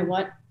 hey, you know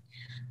what?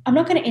 I'm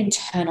not going to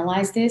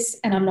internalize this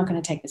and I'm not going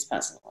to take this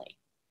personally.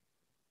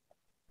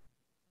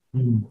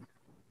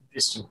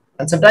 Interesting.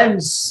 And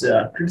sometimes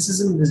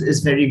criticism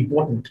is very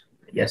important,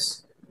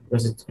 yes,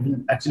 because it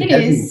will actually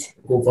help you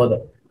go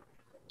further.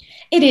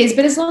 It is,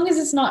 but as long as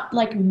it's not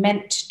like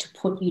meant to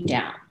put you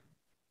down.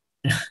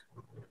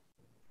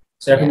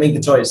 So you have to make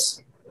the choice.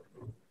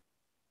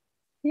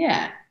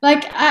 Yeah,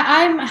 like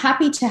I'm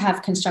happy to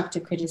have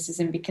constructive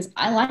criticism because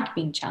I like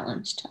being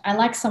challenged. I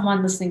like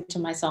someone listening to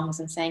my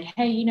songs and saying,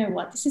 hey, you know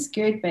what, this is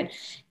good, but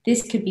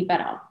this could be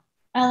better.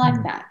 I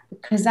like that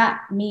because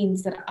that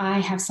means that I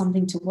have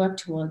something to work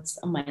towards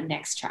on my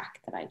next track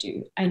that I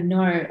do. I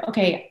know,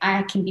 okay,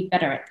 I can be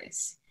better at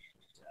this.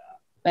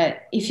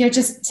 But if you're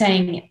just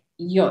saying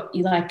you're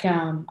like,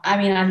 I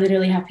mean, I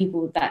literally have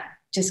people that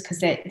just because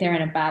they're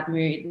in a bad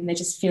mood and they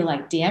just feel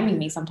like DMing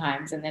me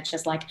sometimes and they're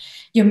just like,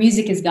 your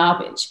music is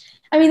garbage.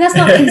 I mean, that's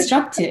not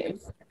constructive.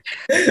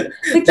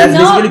 Like, that's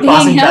you're not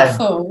being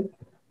helpful.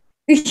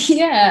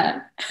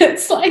 Yeah.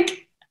 It's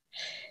like,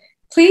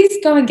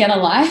 please go and get a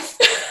life.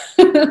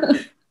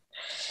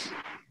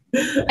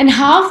 And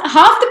half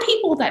the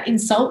people that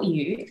insult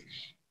you,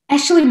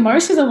 actually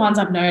most of the ones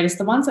I've noticed,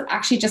 the ones that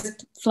actually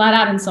just flat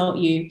out insult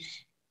you,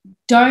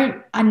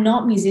 are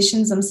not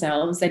musicians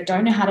themselves. They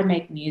don't know how to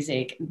make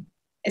music.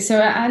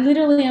 So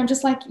I'm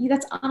just like, yeah,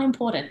 that's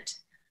unimportant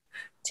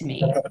to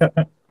me.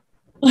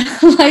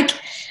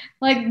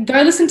 like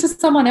go listen to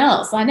someone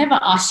else. I never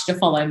asked you to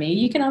follow me.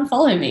 You can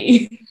unfollow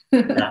me.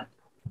 Yeah.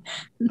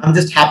 I'm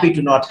just happy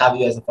to not have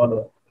you as a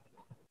follower.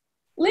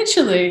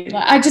 Literally,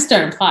 I just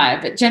don't reply.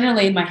 But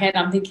generally in my head,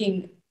 I'm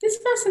thinking this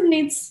person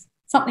needs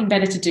something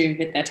better to do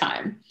with their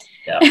time.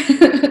 Yeah.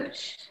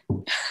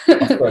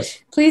 Of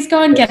course. Please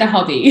go and get a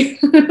hobby.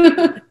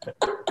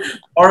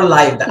 Or a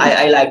life.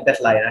 I like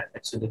that line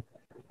actually.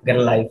 Get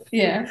a life.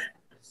 Yeah.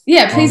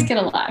 Please get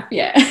a life.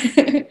 Yeah.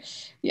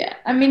 Yeah.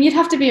 I mean, you'd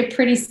have to be a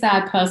pretty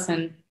sad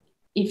person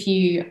if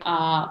you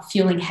are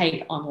feeling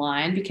hate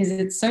online, because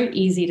it's so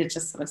easy to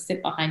just sort of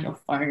sit behind your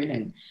phone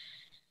and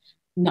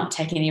not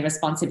take any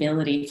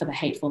responsibility for the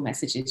hateful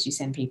messages you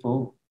send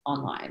people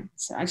online.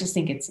 So I just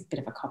think it's a bit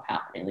of a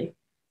cop-out, really.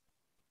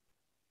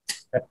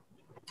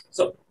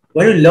 So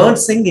when you learned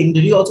singing,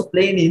 did you also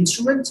play any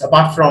instruments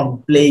apart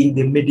from playing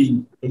the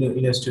MIDI in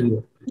your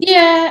studio?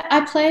 Yeah,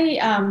 I play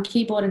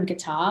keyboard and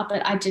guitar,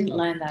 but I didn't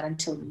learn that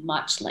until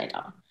much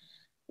later.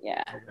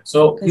 Yeah.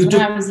 So you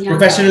took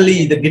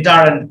professionally the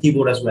guitar and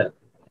keyboard as well?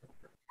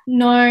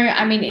 No,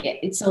 I mean,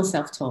 it's all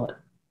self-taught.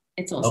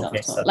 It's all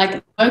self-taught.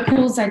 Like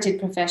vocals I did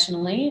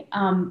professionally,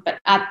 but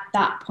at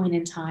that point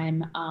in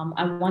time,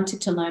 I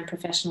wanted to learn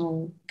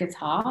professional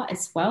guitar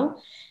as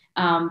well.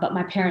 But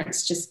my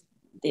parents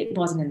it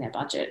wasn't in their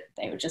budget.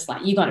 They were just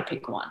like, you got to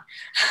pick one.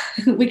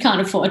 We can't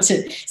afford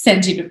to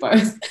send you to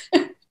both.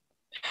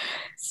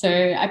 So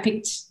I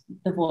picked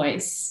the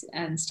voice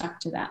and stuck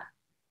to that.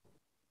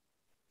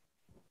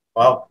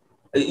 Wow.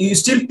 You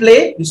still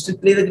play? You still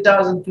play the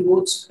guitars and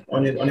keyboards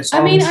on your songs?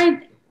 I mean,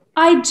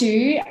 I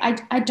do.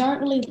 I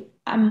don't really.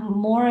 I'm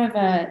more of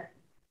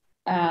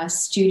a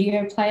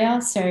studio player.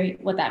 So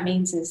what that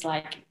means is,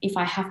 like, if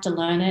I have to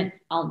learn it,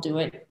 I'll do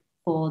it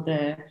for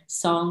the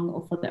song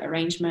or for the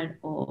arrangement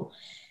or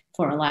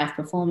for a live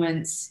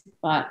performance.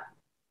 But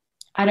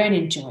I don't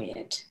enjoy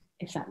it,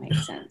 if that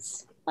makes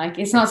sense. Like,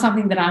 it's not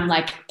something that I'm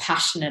like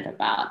passionate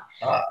about.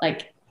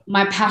 Like,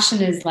 my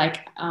passion is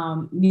like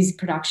music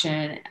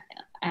production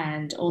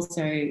and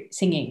also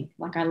singing.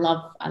 Like, I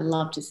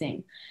love to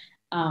sing.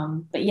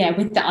 But yeah,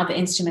 with the other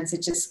instruments,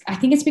 I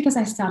think it's because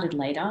I started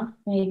later,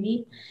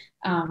 maybe.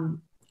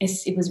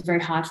 It was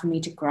very hard for me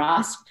to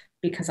grasp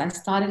because I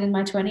started in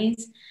my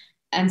 20s.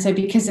 And so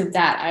because of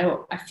that,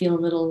 I feel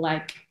a little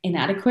like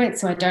inadequate.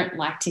 So I don't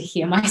like to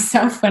hear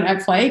myself when I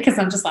play because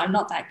I'm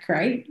not that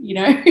great, you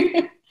know.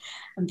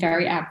 I'm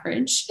very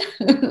average.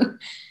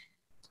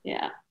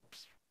 Yeah.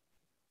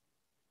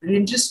 Really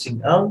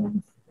interesting.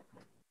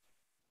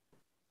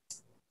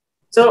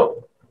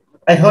 So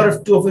I heard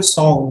of two of his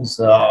songs.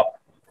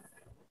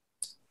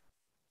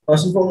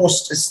 First and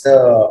foremost is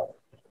the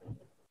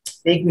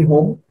Take Me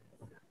Home.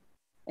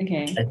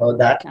 Okay. I heard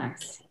that.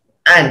 Nice.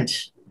 And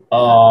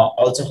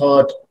also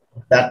heard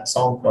that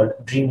song called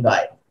Dream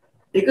Guy.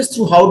 Take us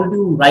through, how did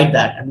you write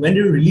that and when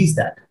did you release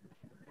that?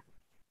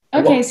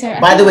 Okay, so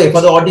by the way,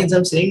 for the audience,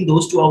 I'm saying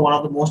those two are one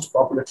of the most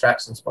popular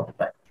tracks on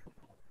Spotify.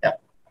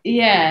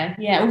 Yeah.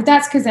 Well,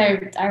 that's because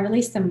I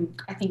released them,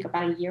 I think,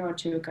 about a year or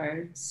two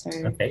ago. So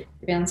okay.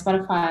 They've been on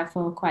Spotify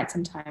for quite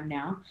some time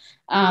now.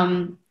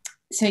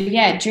 So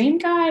yeah, Dream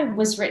Guy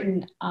was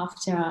written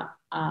after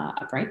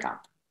a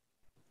breakup,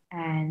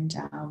 and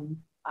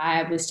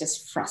I was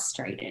just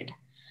frustrated.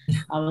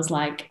 I was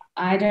like,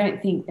 I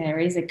don't think there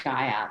is a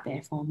guy out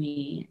there for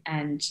me.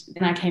 And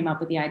then I came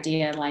up with the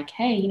idea, like,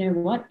 hey, you know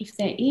what? If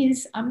there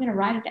is, I'm gonna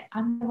write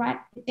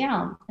it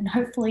down, and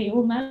hopefully it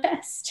will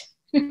manifest.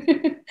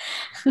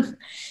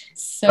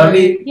 So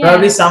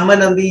probably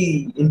someone on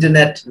the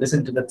internet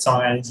listened to that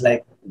song and it's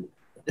like,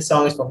 this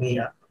song is for me.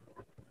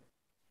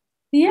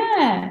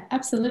 Yeah,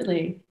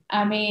 absolutely.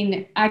 I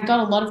mean, I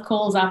got a lot of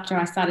calls after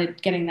I started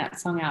getting that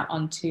song out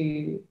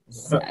onto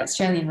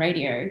Australian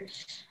radio.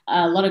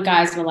 A lot of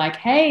guys were like,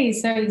 hey,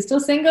 so you're still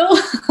single?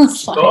 I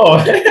was like,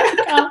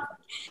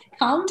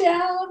 calm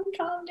down.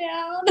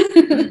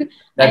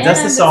 That's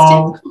just a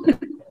song.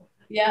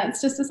 Yeah,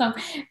 it's just a song.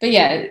 But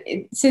yeah,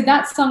 so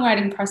that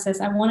songwriting process,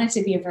 I wanted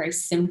to be a very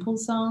simple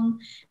song,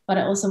 but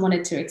I also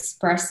wanted to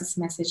express this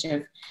message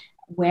of,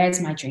 where's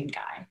my dream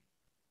guy?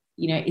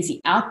 You know, is he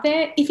out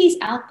there? If he's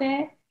out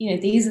there, you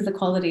know, these are the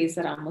qualities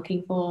that I'm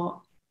looking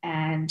for.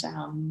 And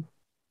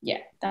yeah,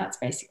 that's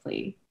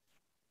basically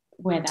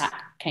where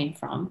that came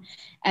from.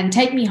 And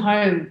Take Me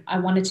Home, I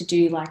wanted to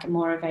do like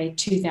more of a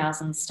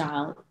 2000s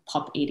style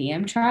pop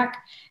EDM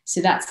track.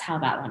 So that's how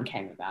that one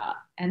came about.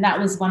 And that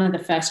was one of the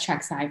first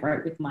tracks I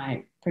wrote with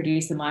my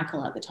producer,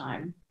 Michael, at the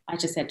time. I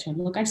just said to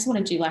him, look, I just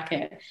want to do like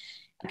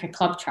a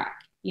club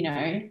track, you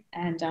know,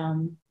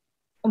 and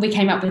we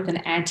came up with an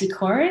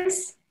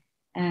anti-chorus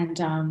and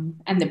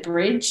the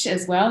bridge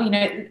as well. You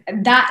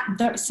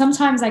know,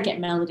 sometimes I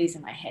get melodies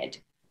in my head.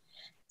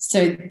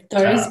 So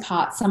those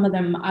parts, some of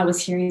them, I was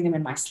hearing them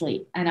in my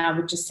sleep, and I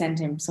would just send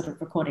him sort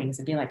of recordings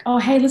and be like, oh,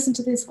 hey, listen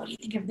to this. What do you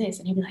think of this?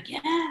 And he'd be like, yeah,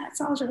 that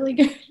sounds really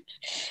good.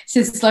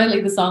 So slowly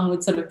the song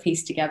would sort of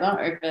piece together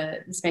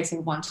over the space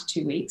of 1 to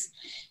 2 weeks.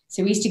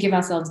 So we used to give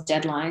ourselves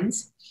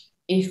deadlines.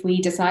 If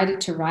we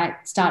decided to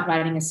start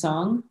writing a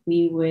song,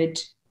 we would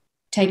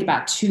take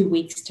about 2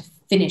 weeks to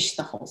finish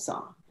the whole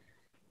song.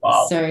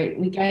 Wow. So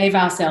we gave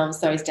ourselves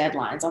those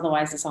deadlines.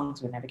 Otherwise, the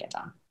songs would never get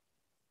done.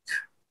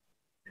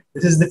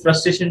 This is the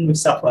frustration we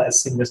suffer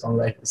as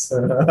singer-songwriters.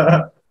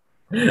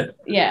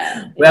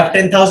 Yeah. We have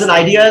 10,000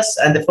 ideas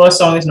and the first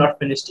song is not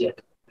finished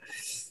yet.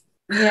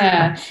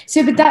 Yeah.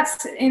 So, but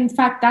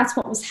that's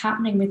what was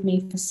happening with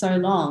me for so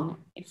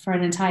long, for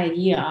an entire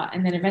year.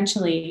 And then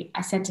eventually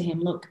I said to him,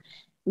 look,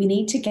 we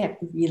need to get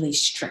really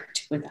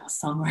strict with our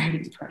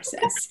songwriting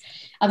process.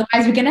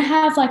 Otherwise, we're going to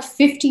have like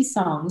 50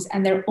 songs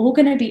and they're all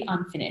going to be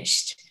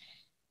unfinished.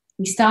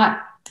 We start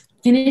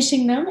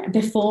finishing them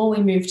before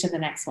we move to the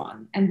next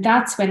one. And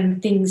that's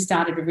when things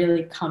started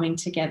really coming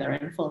together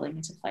and falling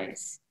into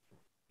place.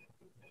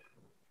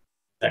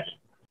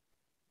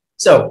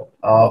 So,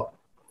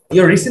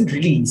 your recent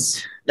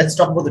release, let's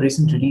talk about the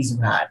recent release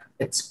you had.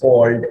 It's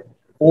called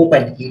Hope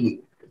and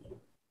Healing.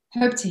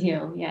 Hope to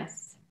Heal,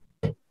 yes.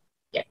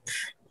 Yeah.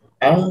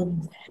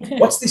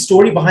 What's the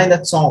story behind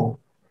that song?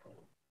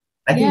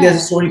 I think there's a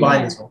story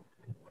behind this song.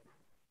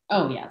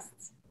 Oh, yes.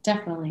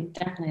 Definitely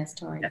a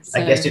story. Yes, so,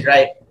 I guessed it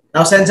right.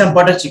 Now send some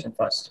butter chicken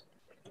first.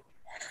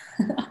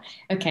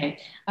 Okay,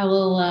 I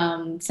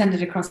will send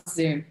it across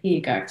Zoom. Here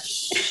you go.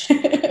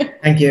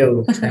 Thank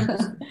you.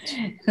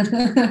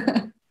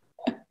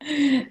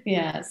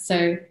 Yeah,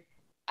 so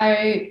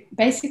I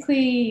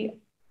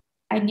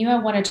knew I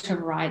wanted to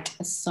write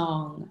a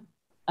song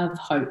of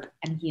hope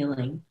and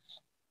healing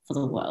for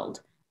the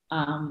world.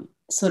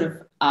 Sort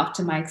of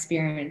after my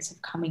experience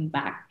of coming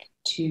back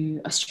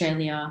to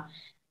Australia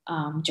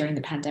during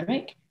the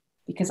pandemic,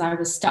 because I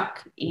was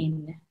stuck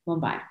in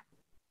Mumbai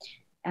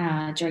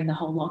during the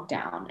whole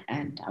lockdown,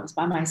 and I was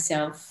by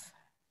myself,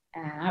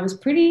 and I was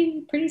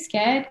pretty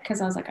scared because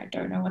I was like, I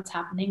don't know what's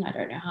happening. I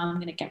don't know how I'm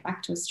going to get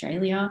back to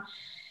Australia.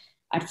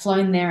 I'd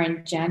flown there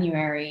in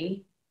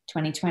January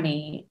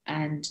 2020,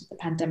 and the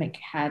pandemic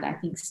had, I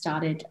think,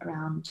 started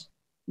around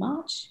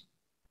March,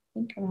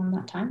 around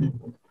that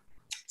time.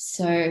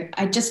 So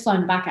I'd just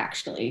flown back,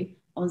 actually.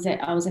 I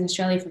was in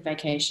Australia for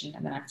vacation,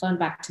 and then I'd flown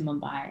back to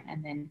Mumbai,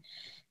 and then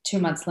 2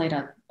 months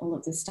later, all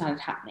of this started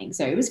happening.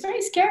 So it was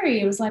very scary.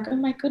 It was like, oh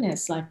my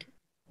goodness, like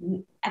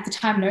at the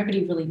time,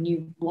 nobody really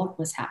knew what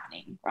was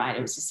happening, right?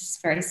 It was just this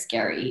very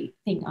scary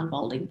thing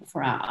unfolding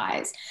before our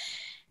eyes.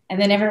 And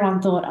then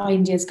everyone thought, oh,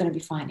 India's going to be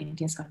fine.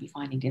 India's going to be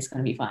fine. India's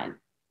going to be fine.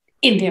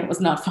 India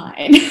was not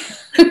fine.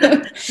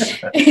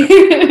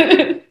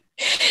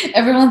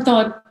 Everyone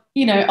thought,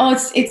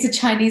 oh, it's a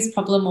Chinese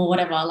problem or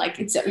whatever. Like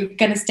we're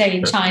going to stay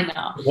in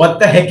China. What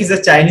the heck is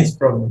a Chinese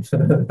problem?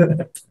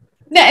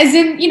 No, as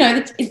in,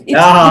 it's the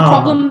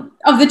problem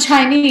of the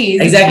Chinese.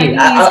 Exactly.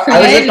 The I was just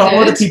talking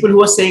about the it. people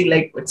who are saying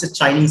like it's a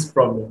Chinese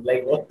problem.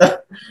 Like what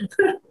the?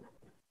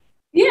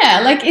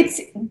 Yeah, like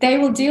they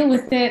will deal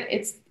with it.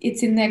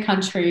 It's in their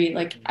country.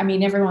 Like, I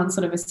mean, everyone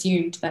sort of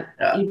assumed that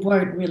it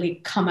won't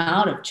really come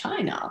out of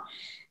China.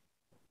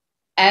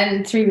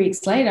 And 3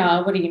 weeks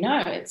later, what do you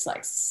know? It's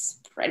like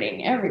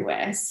spreading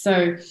everywhere.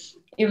 So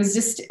it was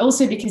just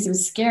also because it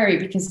was scary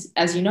because,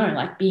 as you know,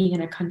 like being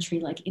in a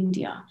country like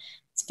India,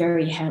 it's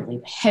very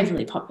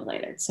heavily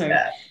populated. So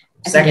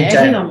I think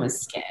everyone was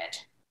scared.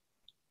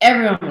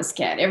 Everyone was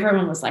scared.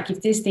 Everyone was like,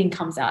 if this thing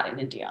comes out in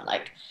India,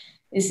 like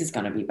this is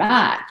going to be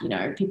bad.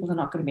 People are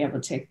not going to be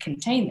able to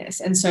contain this.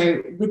 And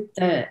so with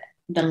the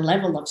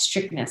level of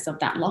strictness of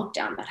that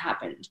lockdown that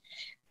happened,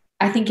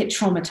 I think it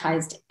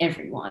traumatized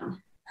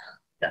everyone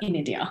in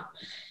India.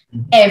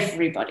 Mm-hmm.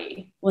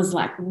 Everybody was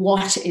like,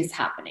 what is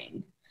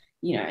happening?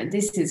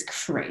 This is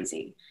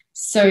crazy.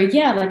 So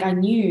yeah, like I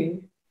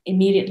knew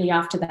immediately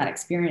after that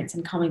experience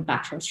and coming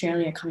back to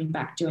Australia, coming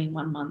back doing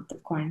 1 month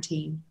of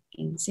quarantine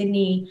in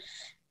Sydney,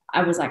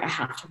 I was like, I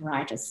have to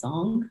write a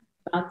song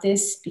about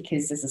this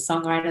because as a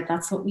songwriter,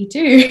 that's what we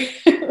do.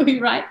 We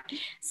write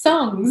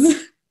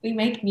songs. We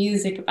make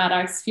music about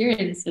our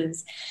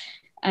experiences.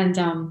 And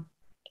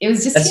it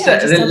was just,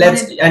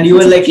 you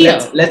were like,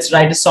 let's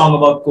write a song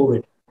about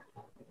COVID.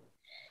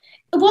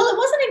 Well, it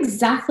wasn't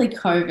exactly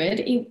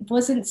COVID.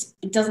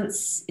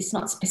 It's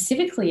not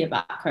specifically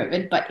about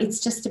COVID, but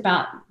it's just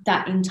about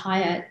that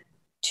entire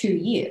 2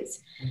 years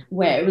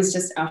where it was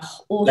just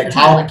awful. Like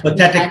how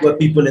pathetic were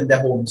people in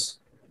their homes?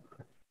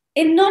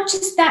 And not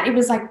just that, it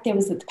was like there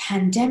was the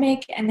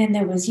pandemic and then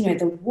there was,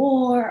 the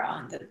war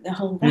on the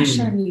whole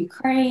Russia and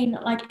Ukraine.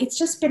 Like it's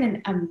just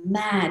been a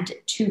mad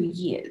 2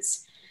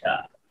 years.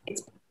 Yeah.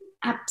 It's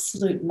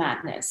absolute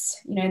madness.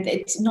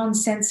 It's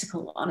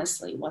nonsensical,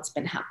 honestly, what's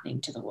been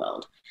happening to the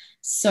world.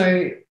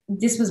 So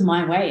this was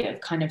my way of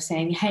kind of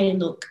saying, hey,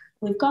 look,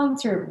 we've gone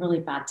through a really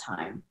bad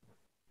time,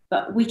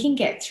 but we can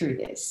get through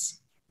this.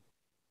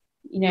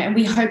 And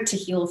we hope to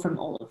heal from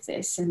all of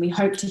this, and we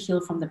hope to heal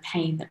from the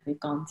pain that we've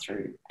gone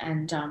through.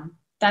 And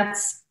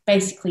that's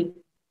basically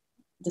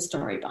the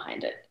story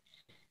behind it.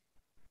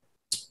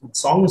 The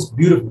song is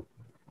beautiful,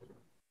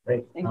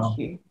 right? Thank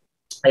you.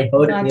 I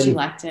heard Glad it nearly you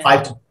liked it. I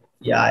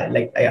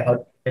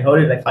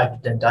heard it like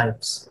 5 to 10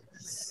 times.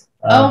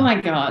 Oh my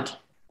God.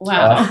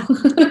 Wow.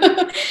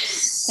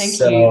 Thank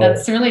you.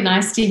 That's really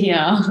nice to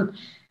hear.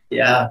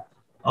 Yeah.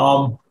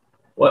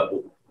 What,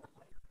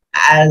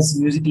 as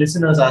music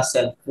listeners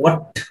ourselves,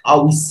 what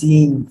are we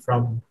seeing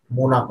from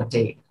Mona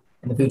Patel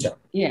in the future?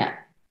 Yeah.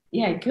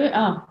 Yeah, good.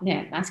 Oh,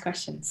 yeah, nice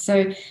question.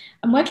 So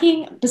I'm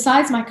working,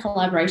 besides my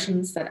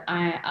collaborations that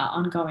are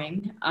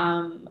ongoing,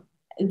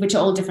 which are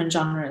all different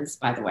genres,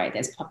 by the way.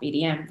 There's pop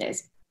EDM,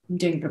 I'm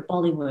doing a bit of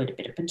Bollywood, a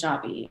bit of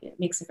Punjabi, a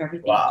mix of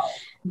everything. Wow.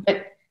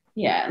 But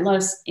yeah, a lot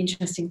of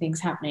interesting things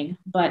happening.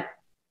 But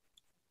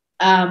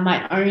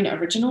my own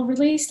original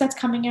release that's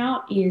coming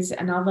out is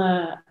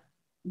another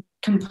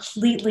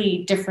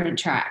completely different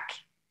track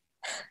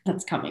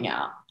that's coming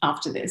out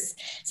after this.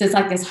 So it's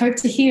like there's Hope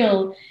to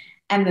Heal,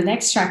 and the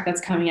next track that's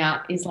coming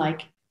out is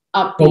like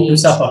upbeat, Hope to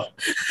Suffer,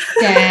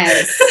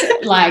 dance.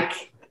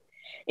 Like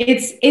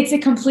it's a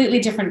completely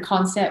different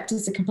concept.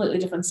 It's a completely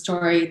different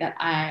story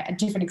a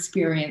different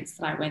experience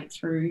that I went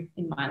through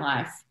in my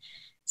life.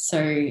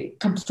 So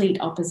complete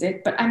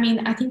opposite. But I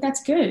mean, I think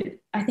that's good.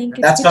 I think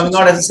that's coming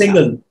out as a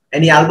single.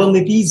 Any album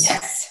EPs?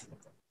 Yes.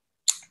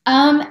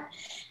 I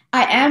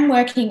am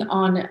working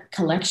on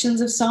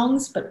collections of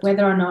songs, but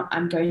whether or not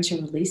I'm going to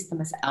release them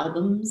as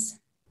albums,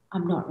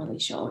 I'm not really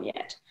sure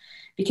yet,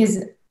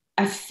 because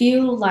I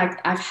feel like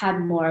I've had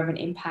more of an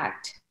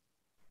impact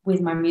with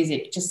my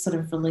music just sort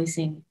of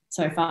releasing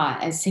so far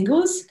as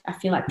singles. I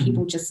feel like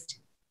people just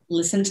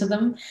listen to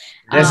them.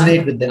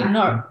 Resonate with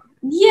them.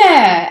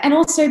 Yeah. And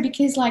also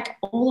because like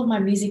all of my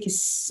music is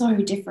so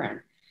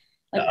different.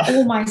 Like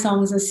all my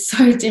songs are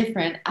so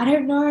different. I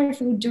don't know if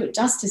it would do it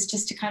justice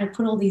just to kind of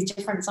put all these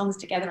different songs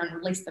together and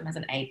release them as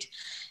an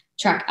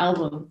 8-track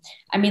album.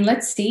 I mean,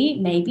 let's see,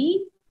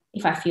 maybe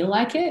if I feel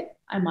like it,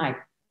 I might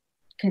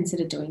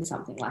consider doing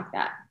something like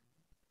that.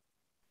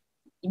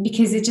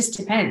 Because it just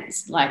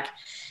depends. Like,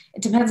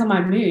 it depends on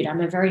my mood. I'm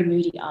a very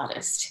moody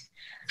artist.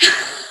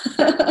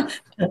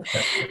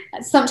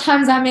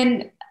 Sometimes I'm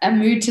in a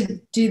mood to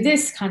do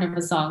this kind of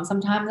a song.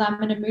 Sometimes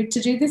I'm in a mood to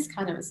do this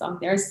kind of a song.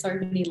 There are so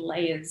many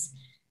layers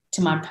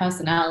to my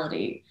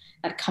personality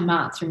that come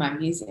out through my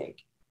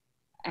music.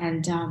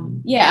 And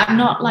I'm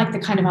not like the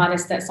kind of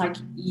artist that's like,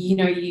 you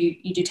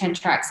do 10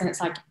 tracks and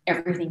it's like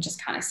everything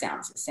just kind of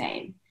sounds the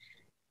same.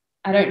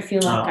 I don't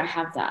feel like I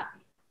have that.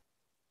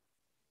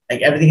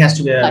 Like everything has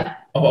to be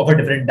of a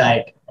different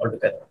diet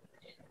altogether.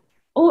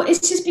 Or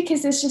it's just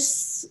because there's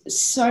just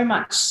so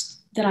much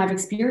that I've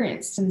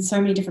experienced and so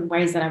many different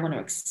ways that I want to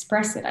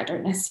express it. I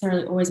don't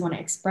necessarily always want to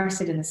express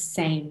it in the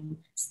same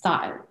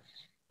style,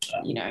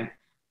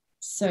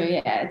 So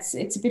yeah,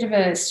 it's a bit of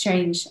a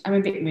strange. I'm a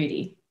bit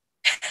moody.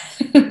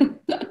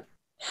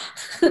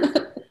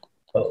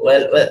 Well,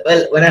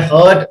 when I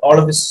heard all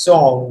of his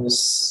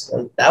songs,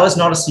 that was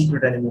not a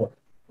secret anymore.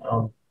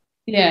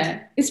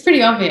 Yeah, it's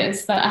pretty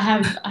obvious that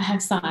I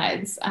have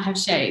sides, I have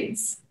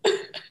shades.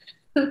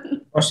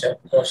 For sure.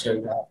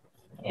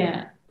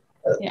 Yeah.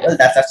 Well,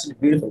 that's actually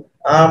beautiful.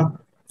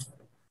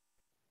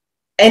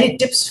 Any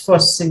tips for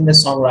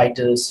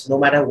singer-songwriters, no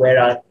matter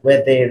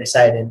where they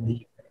reside in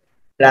the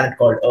planet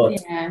called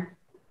Earth?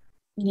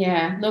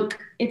 Yeah. Look,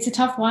 it's a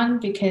tough one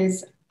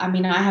because I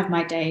mean I have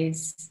my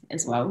days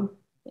as well,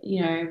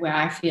 where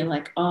I feel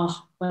like,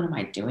 oh, what am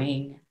I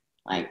doing?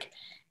 Like,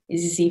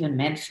 is this even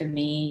meant for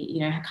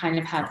me? I kind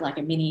of have like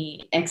a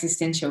mini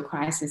existential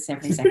crisis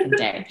every second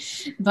day,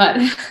 but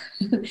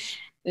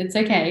it's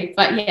okay.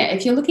 But yeah,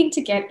 if you're looking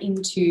to get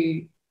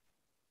into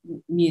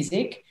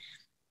music,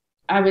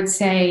 I would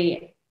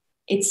say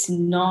it's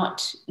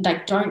not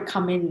like, don't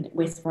come in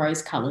with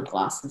rose-colored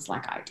glasses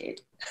like I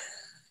did.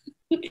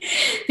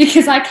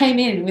 Because I came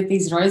in with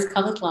these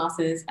rose-colored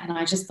glasses and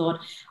I just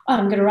thought, oh,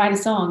 I'm going to write a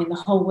song and the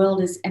whole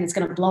world it's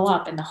going to blow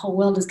up and the whole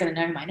world is going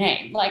to know my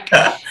name. Like,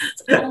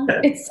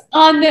 it's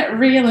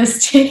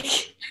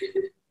unrealistic.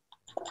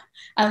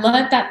 I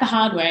learned that the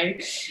hard way.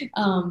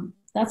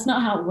 That's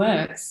not how it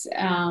works,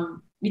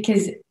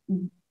 because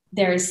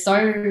there is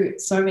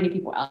so many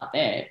people out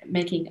there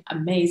making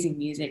amazing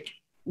music,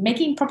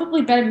 making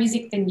probably better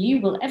music than you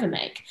will ever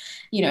make,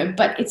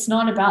 but it's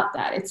not about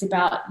that. It's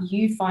about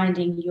you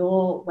finding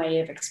your way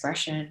of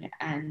expression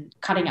and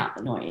cutting out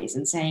the noise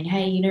and saying,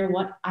 hey, you know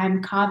what?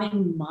 I'm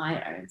carving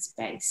my own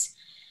space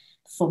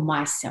for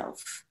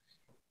myself.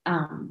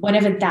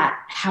 However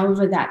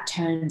that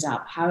turns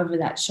up, however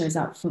that shows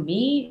up for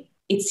me,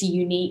 it's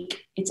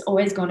unique. It's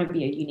always going to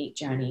be a unique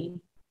journey.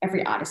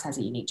 Every artist has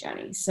a unique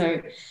journey.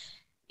 So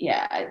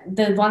yeah,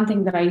 the one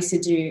thing that I used to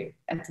do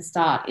at the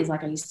start is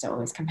like I used to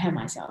always compare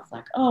myself,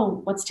 like,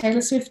 oh, what's Taylor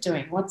Swift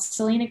doing? What's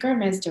Selena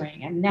Gomez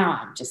doing? And now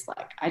I'm just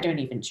like, I don't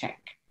even check.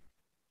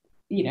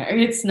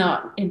 It's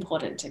not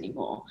important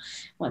anymore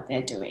what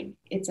they're doing.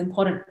 It's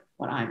important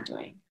what I'm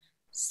doing.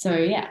 So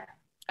yeah,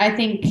 I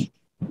think,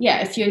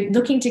 if you're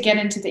looking to get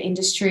into the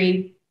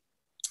industry,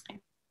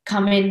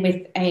 come in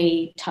with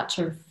a touch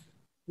of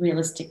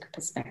realistic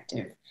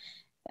perspective.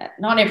 That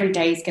not every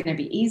day is going to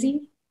be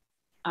easy.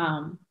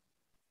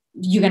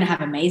 You're going to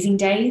have amazing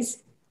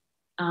days,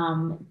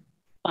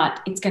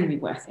 but it's going to be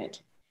worth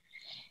it.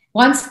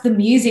 Once the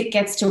music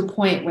gets to a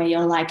point where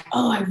you're like,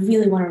 oh, I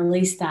really want to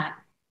release that,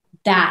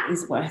 that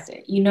is worth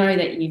it. You know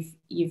that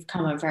you've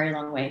come a very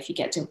long way if you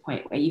get to a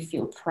point where you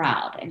feel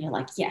proud and you're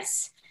like,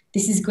 yes,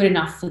 this is good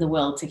enough for the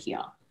world to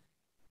hear.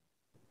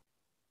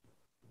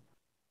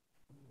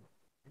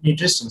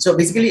 Interesting. So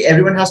basically,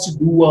 everyone has to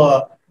do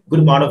a good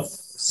amount of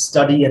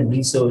study and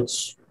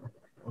research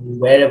on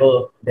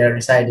wherever they're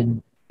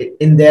residing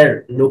in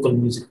their local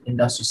music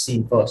industry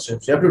scene first. So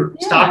you have to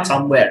start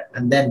somewhere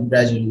and then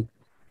gradually.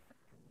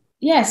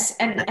 Yes,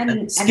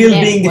 and skill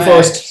being the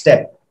first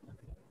step.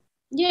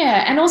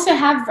 Yeah, and also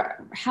have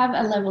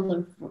a level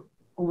of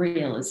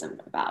realism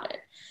about it,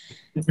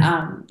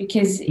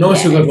 because no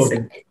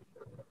sugarcoating.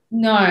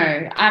 No,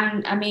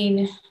 I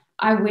mean,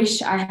 I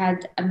wish I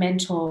had a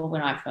mentor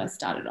when I first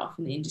started off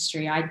in the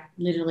industry. I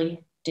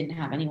literally didn't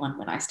have anyone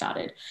when I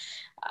started.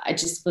 I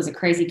just was a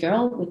crazy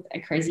girl with a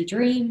crazy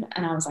dream,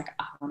 and I was like,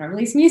 I want to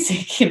release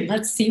music and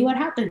let's see what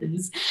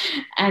happens.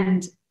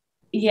 And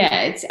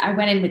yeah, I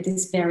went in with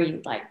this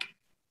very like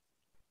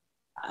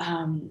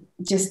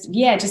just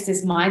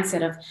this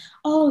mindset of,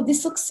 oh,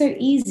 this looks so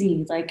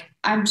easy, like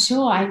I'm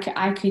sure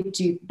I could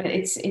do, but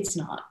it's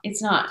not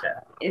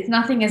it's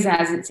nothing as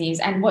it seems.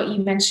 And what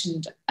you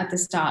mentioned at the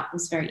start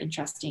was very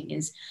interesting,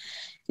 is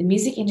the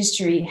music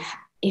industry,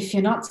 if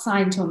you're not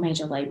signed to a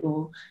major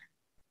label,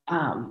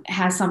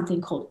 has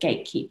something called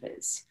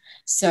gatekeepers.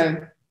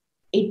 So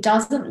it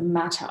doesn't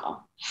matter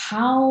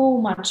how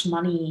much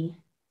money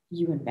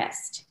you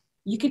invest.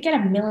 You could get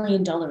 $1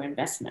 million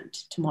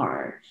investment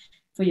tomorrow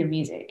for your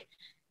music,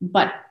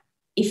 but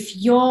if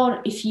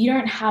you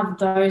don't have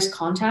those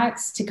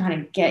contacts to kind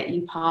of get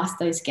you past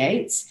those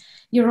gates,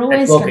 you're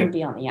always going to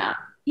be on the out.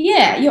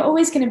 Yeah, you're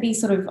always going to be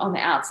sort of on the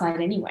outside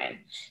anyway.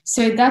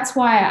 So that's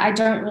why I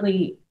don't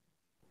really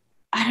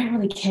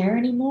care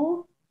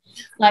anymore.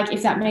 Like,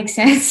 if that makes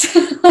sense,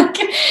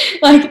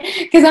 like,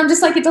 because I'm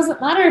just like, it doesn't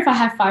matter if I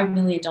have $5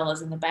 million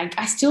in the bank,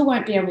 I still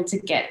won't be able to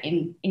get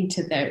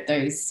into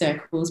those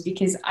circles,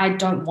 because I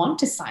don't want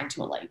to sign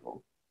to a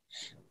label.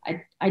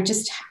 I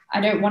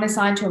don't want to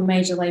sign to a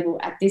major label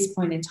at this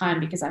point in time,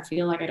 because I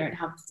feel like I don't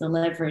have the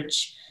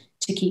leverage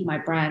to keep my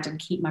brand and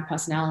keep my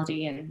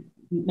personality and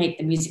make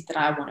the music that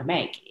I want to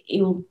make.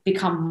 It will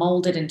become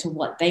molded into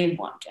what they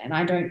want, and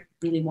I don't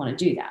really want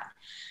to do that.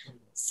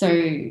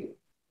 So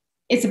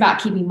it's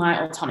about keeping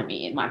my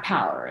autonomy and my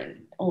power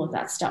and all of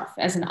that stuff.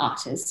 As an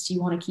artist,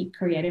 you want to keep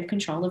creative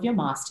control of your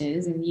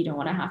masters, and you don't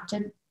want to have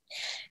to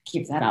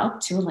give that up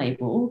to a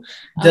label.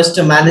 Just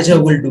a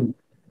manager will do.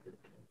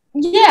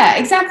 Yeah,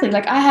 exactly.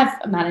 Like, I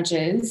have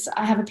managers,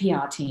 I have a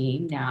PR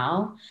team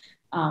now.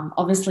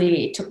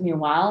 Obviously, it took me a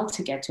while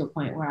to get to a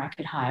point where I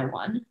could hire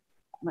one.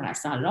 When I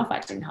started off, I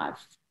didn't have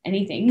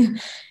anything.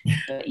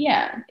 But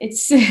yeah,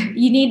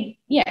 you need,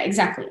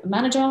 exactly, a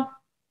manager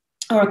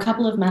or a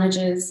couple of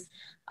managers,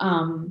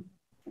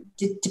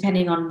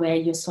 depending on where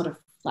you're sort of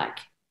like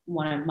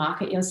want to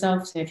market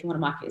yourself. So if you want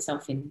to market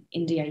yourself in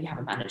India, you have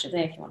a manager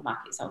there. If you want to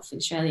market yourself in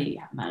Australia, you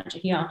have a manager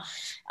here.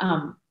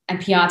 And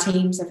PR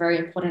teams are very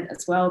important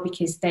as well,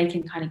 because they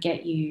can kind of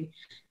get you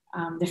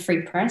the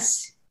free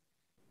press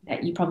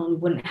that you probably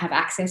wouldn't have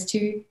access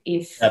to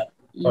if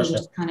you were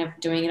just kind of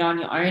doing it on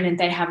your own. And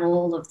they have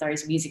all of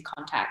those music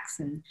contacts,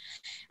 and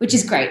which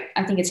is great.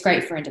 I think it's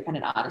great for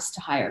independent artists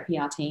to hire a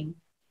PR team.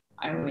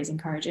 I always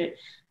encourage it.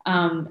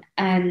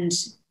 And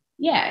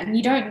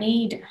you don't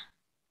need,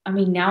 I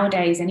mean,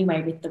 nowadays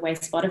anyway, with the way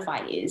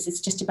Spotify is,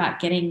 it's just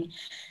about getting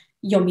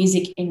your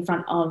music in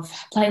front of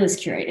playlist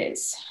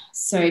curators.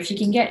 So if you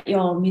can get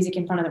your music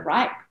in front of the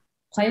right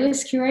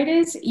playlist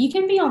curators, you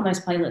can be on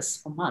those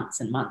playlists for months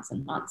and months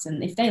and months.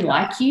 And if they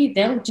like you,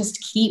 they'll just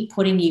keep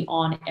putting you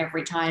on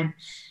every time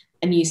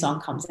a new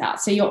song comes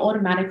out. So you're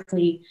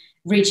automatically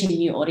reaching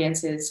new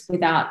audiences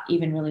without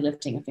even really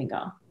lifting a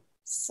finger.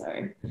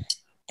 So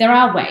there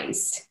are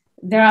ways.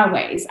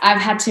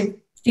 I've had to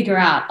figure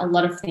out a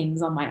lot of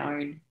things on my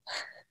own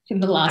in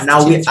the last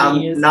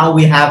 2-3 years. Now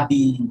we have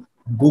the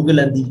Google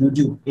and the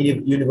YouTube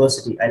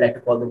University. I like to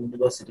call them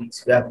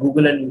universities. We have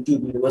Google and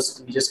YouTube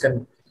University. You just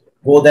can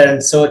go there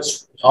and search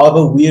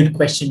however weird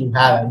question you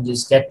have and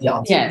just get the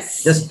answer.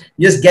 Yes.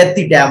 Just get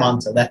the damn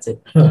answer. That's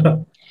it.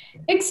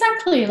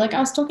 Exactly. Like, I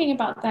was talking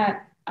about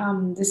that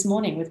this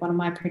morning with one of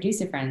my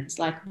producer friends.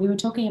 Like, we were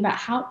talking about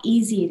how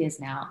easy it is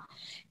now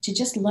to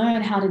just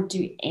learn how to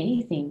do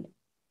anything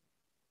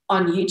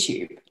on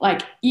YouTube.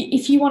 Like,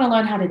 if you want to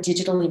learn how to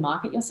digitally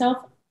market yourself,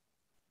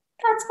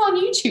 that's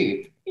on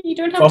YouTube. You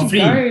don't have to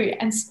go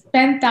and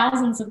spend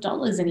thousands of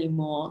dollars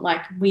anymore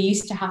like we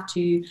used to have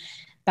to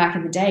back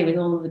in the day with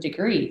all of the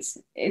degrees.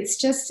 It's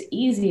just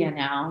easier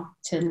now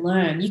to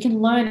learn. You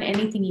can learn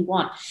anything you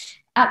want.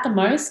 At the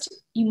most,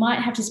 you might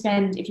have to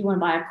spend, if you want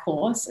to buy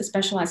a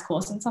specialized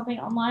course in something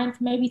online,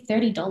 for maybe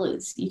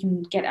 $30. You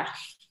can get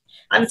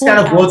and it's kind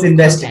of worth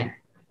investing.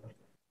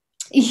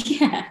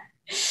 Yeah.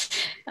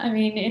 I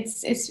mean,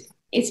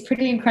 it's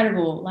pretty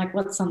incredible, like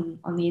what's on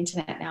the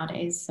internet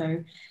nowadays.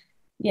 So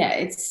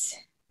yeah,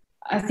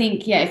 I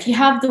think, yeah, if you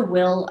have the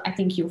will, I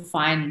think you'll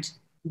find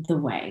the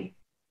way.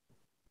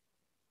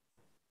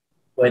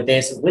 Where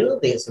there's a will,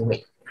 there's a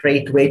way.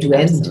 Great way to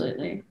end.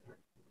 Absolutely.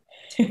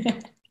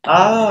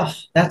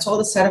 That's all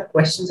the set of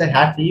questions I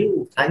had for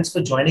you. Thanks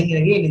for joining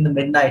in again in the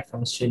midnight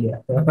from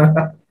Australia.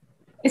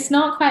 It's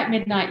not quite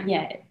midnight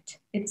yet.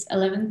 It's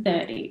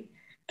 11:30.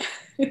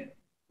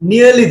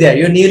 Nearly there.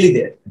 You're nearly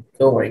there.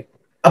 Don't worry.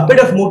 A bit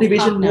of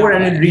motivation Half an more hour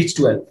and it'll away. reach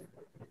 12.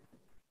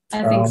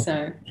 I think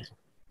so.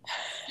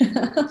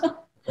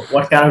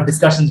 What kind of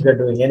discussions we're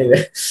doing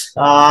anyway.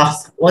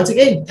 Once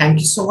again, thank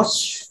you so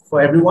much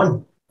for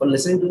everyone for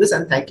listening to this,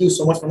 and thank you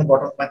so much from the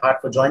bottom of my heart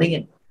for joining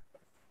in.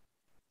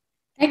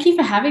 Thank you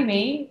for having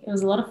me. It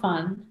was a lot of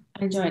fun.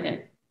 I enjoyed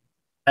it.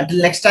 Until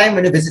next time,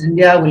 when you visit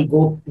India, we'll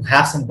go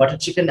have some butter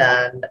chicken,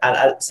 and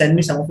I'll send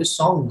me some of his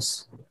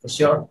songs for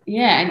sure.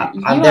 Yeah, and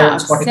I'm you there are on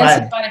obsessed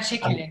Spotify. with butter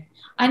chicken.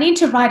 I need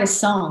to write a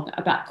song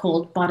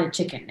called Butter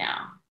Chicken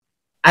now.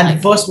 And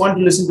the first one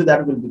to listen to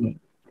that will be me.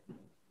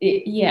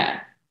 Yeah,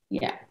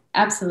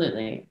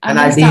 absolutely. I'm And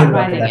going I'll to start DM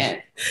writing after that.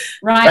 it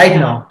right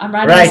now. I'm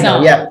writing a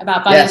song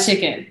about butter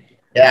chicken.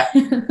 Yeah.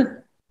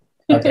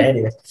 Okay,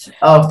 anyway.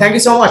 Thank you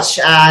so much,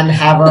 and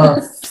have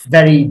a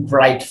very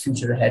bright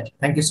future ahead.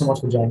 Thank you so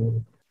much for joining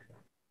me.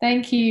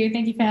 Thank you.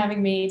 Thank you for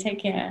having me. Take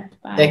care.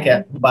 Bye. Take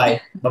care.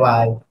 Bye.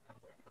 Bye-bye.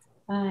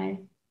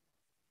 Bye.